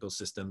technical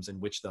systems in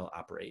which they'll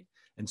operate.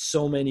 And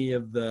so many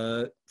of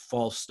the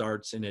false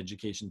starts in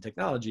education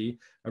technology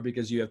are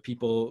because you have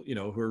people,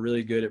 who are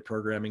really good at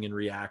programming in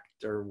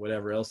React or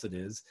whatever else it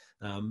is,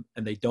 and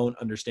they don't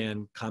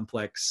understand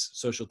complex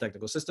social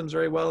technical systems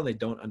very well, and they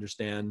don't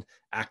understand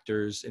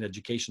actors in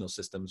educational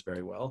systems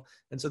very well.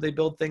 And so they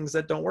build things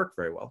that don't work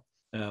very well.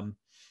 I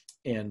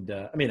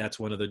mean, that's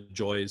one of the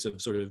joys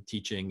of sort of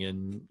teaching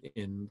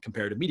in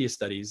comparative media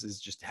studies,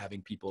 is just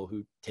having people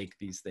who take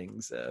these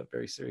things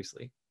very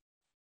seriously.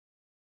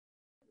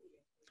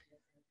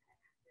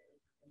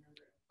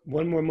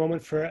 One more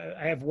moment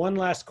I have one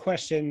last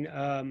question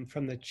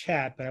from the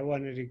chat, but I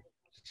wanted to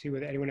see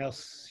whether anyone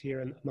else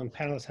here among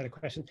panelists had a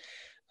question.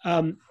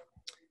 And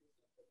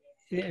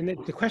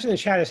the question in the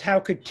chat is, how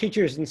could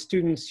teachers and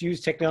students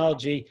use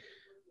technology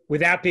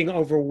without being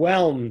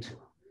overwhelmed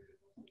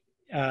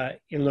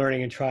in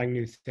learning and trying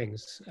new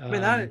things? I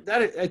mean,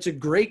 it's a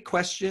great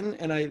question,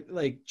 and I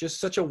like just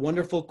such a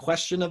wonderful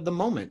question of the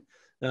moment,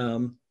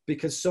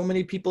 because so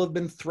many people have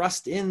been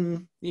thrust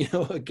in,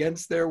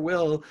 against their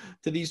will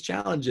to these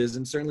challenges,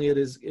 and certainly it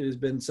has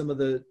been some of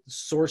the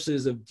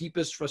sources of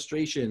deepest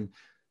frustration,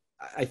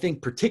 I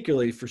think,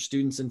 particularly for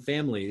students and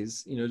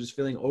families, just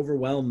feeling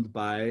overwhelmed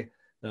by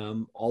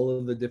all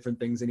of the different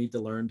things they need to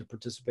learn to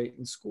participate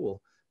in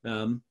school.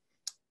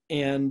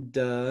 In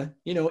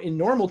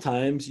normal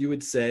times, you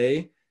would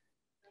say,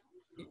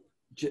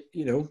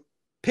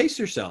 pace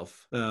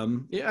yourself. I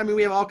mean,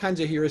 we have all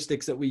kinds of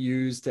heuristics that we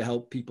use to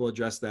help people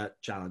address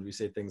that challenge. We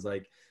say things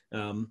like,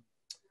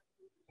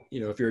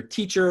 if you're a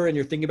teacher and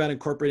you're thinking about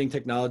incorporating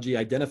technology,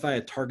 identify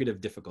a target of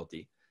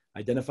difficulty.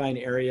 Identify an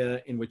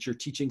area in which you're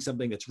teaching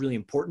something that's really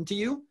important to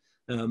you,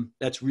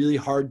 that's really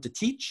hard to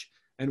teach,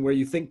 and where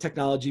you think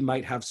technology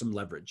might have some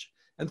leverage.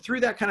 And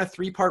through that kind of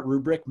 3-part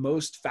rubric,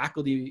 most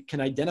faculty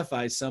can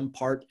identify some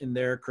part in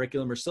their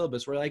curriculum or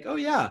syllabus where like, oh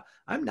yeah,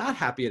 I'm not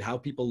happy at how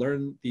people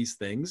learn these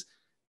things,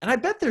 and I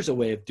bet there's a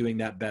way of doing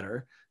that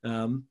better.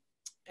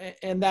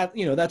 And that,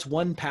 that's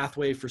one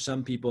pathway for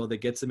some people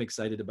that gets them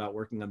excited about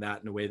working on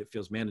that in a way that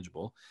feels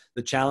manageable.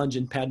 The challenge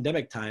in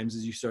pandemic times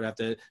is you sort of have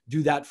to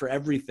do that for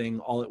everything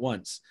all at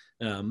once.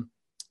 I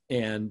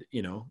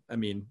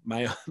mean,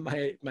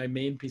 my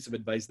main piece of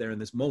advice there in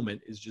this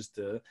moment is just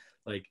to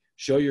like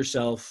show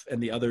yourself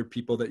and the other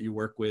people that you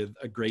work with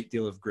a great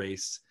deal of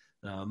grace.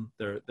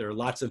 There are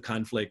lots of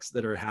conflicts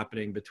that are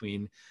happening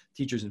between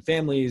teachers and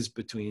families,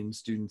 between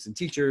students and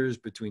teachers,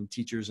 between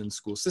teachers and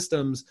school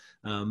systems,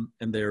 and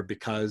they're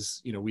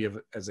because we have,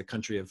 as a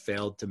country, have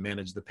failed to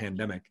manage the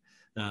pandemic.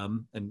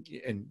 And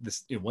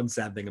this, one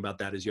sad thing about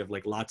that is you have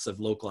like lots of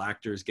local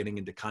actors getting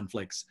into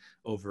conflicts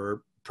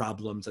over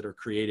problems that are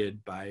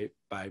created by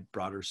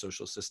broader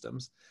social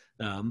systems.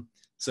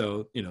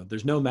 So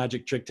there's no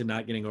magic trick to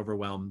not getting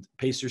overwhelmed.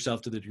 Pace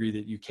yourself to the degree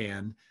that you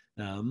can.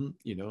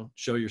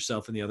 Show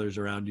yourself and the others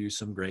around you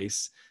some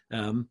grace.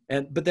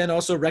 But then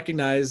also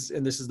recognize,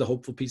 and this is the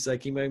hopeful piece that I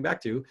keep going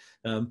back to,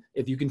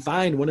 if you can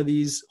find one of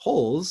these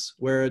holes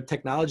where a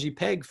technology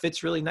peg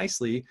fits really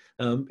nicely,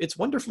 it's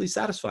wonderfully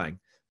satisfying.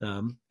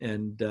 And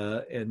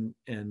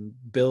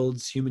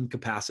builds human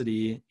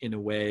capacity in a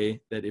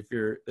way that if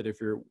you're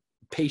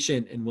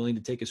patient and willing to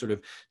take a sort of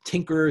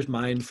tinkerer's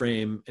mind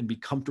frame and be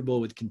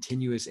comfortable with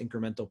continuous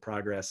incremental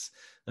progress,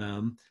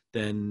 then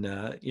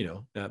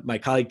my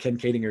colleague Ken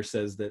Kadinger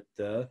says that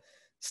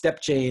step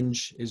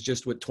change is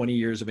just what 20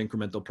 years of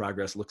incremental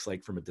progress looks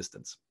like from a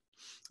distance.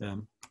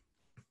 Good.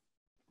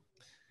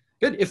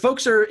 If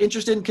folks are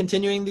interested in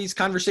continuing these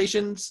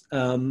conversations,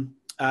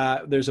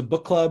 there's a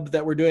book club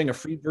that we're doing, a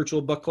free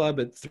virtual book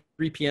club at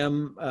 3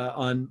 p.m.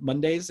 On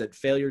Mondays at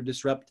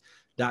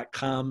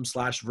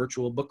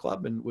failuredisrupt.com/virtual book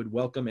club, and would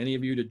welcome any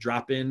of you to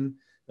drop in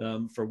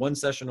for one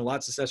session or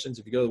lots of sessions.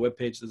 If you go to the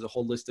webpage, there's a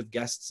whole list of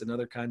guests and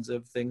other kinds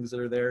of things that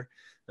are there.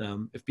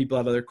 If people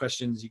have other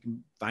questions, you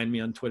can find me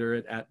on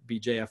Twitter at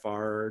BJFR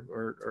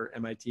or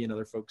MIT, and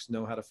other folks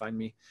know how to find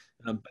me.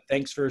 But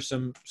thanks for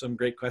some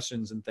great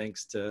questions, and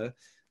thanks to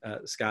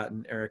Scott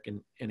and Eric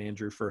and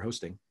Andrew for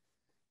hosting.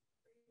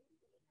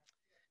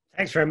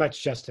 Thanks very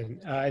much,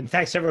 Justin. And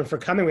thanks everyone for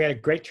coming. We had a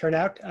great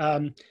turnout.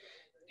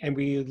 And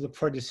we look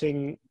forward to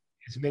seeing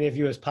as many of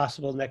you as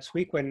possible next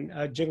week when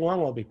Jing Wang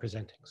will be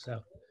presenting.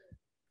 So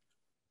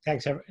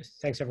thanks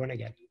everyone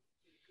again.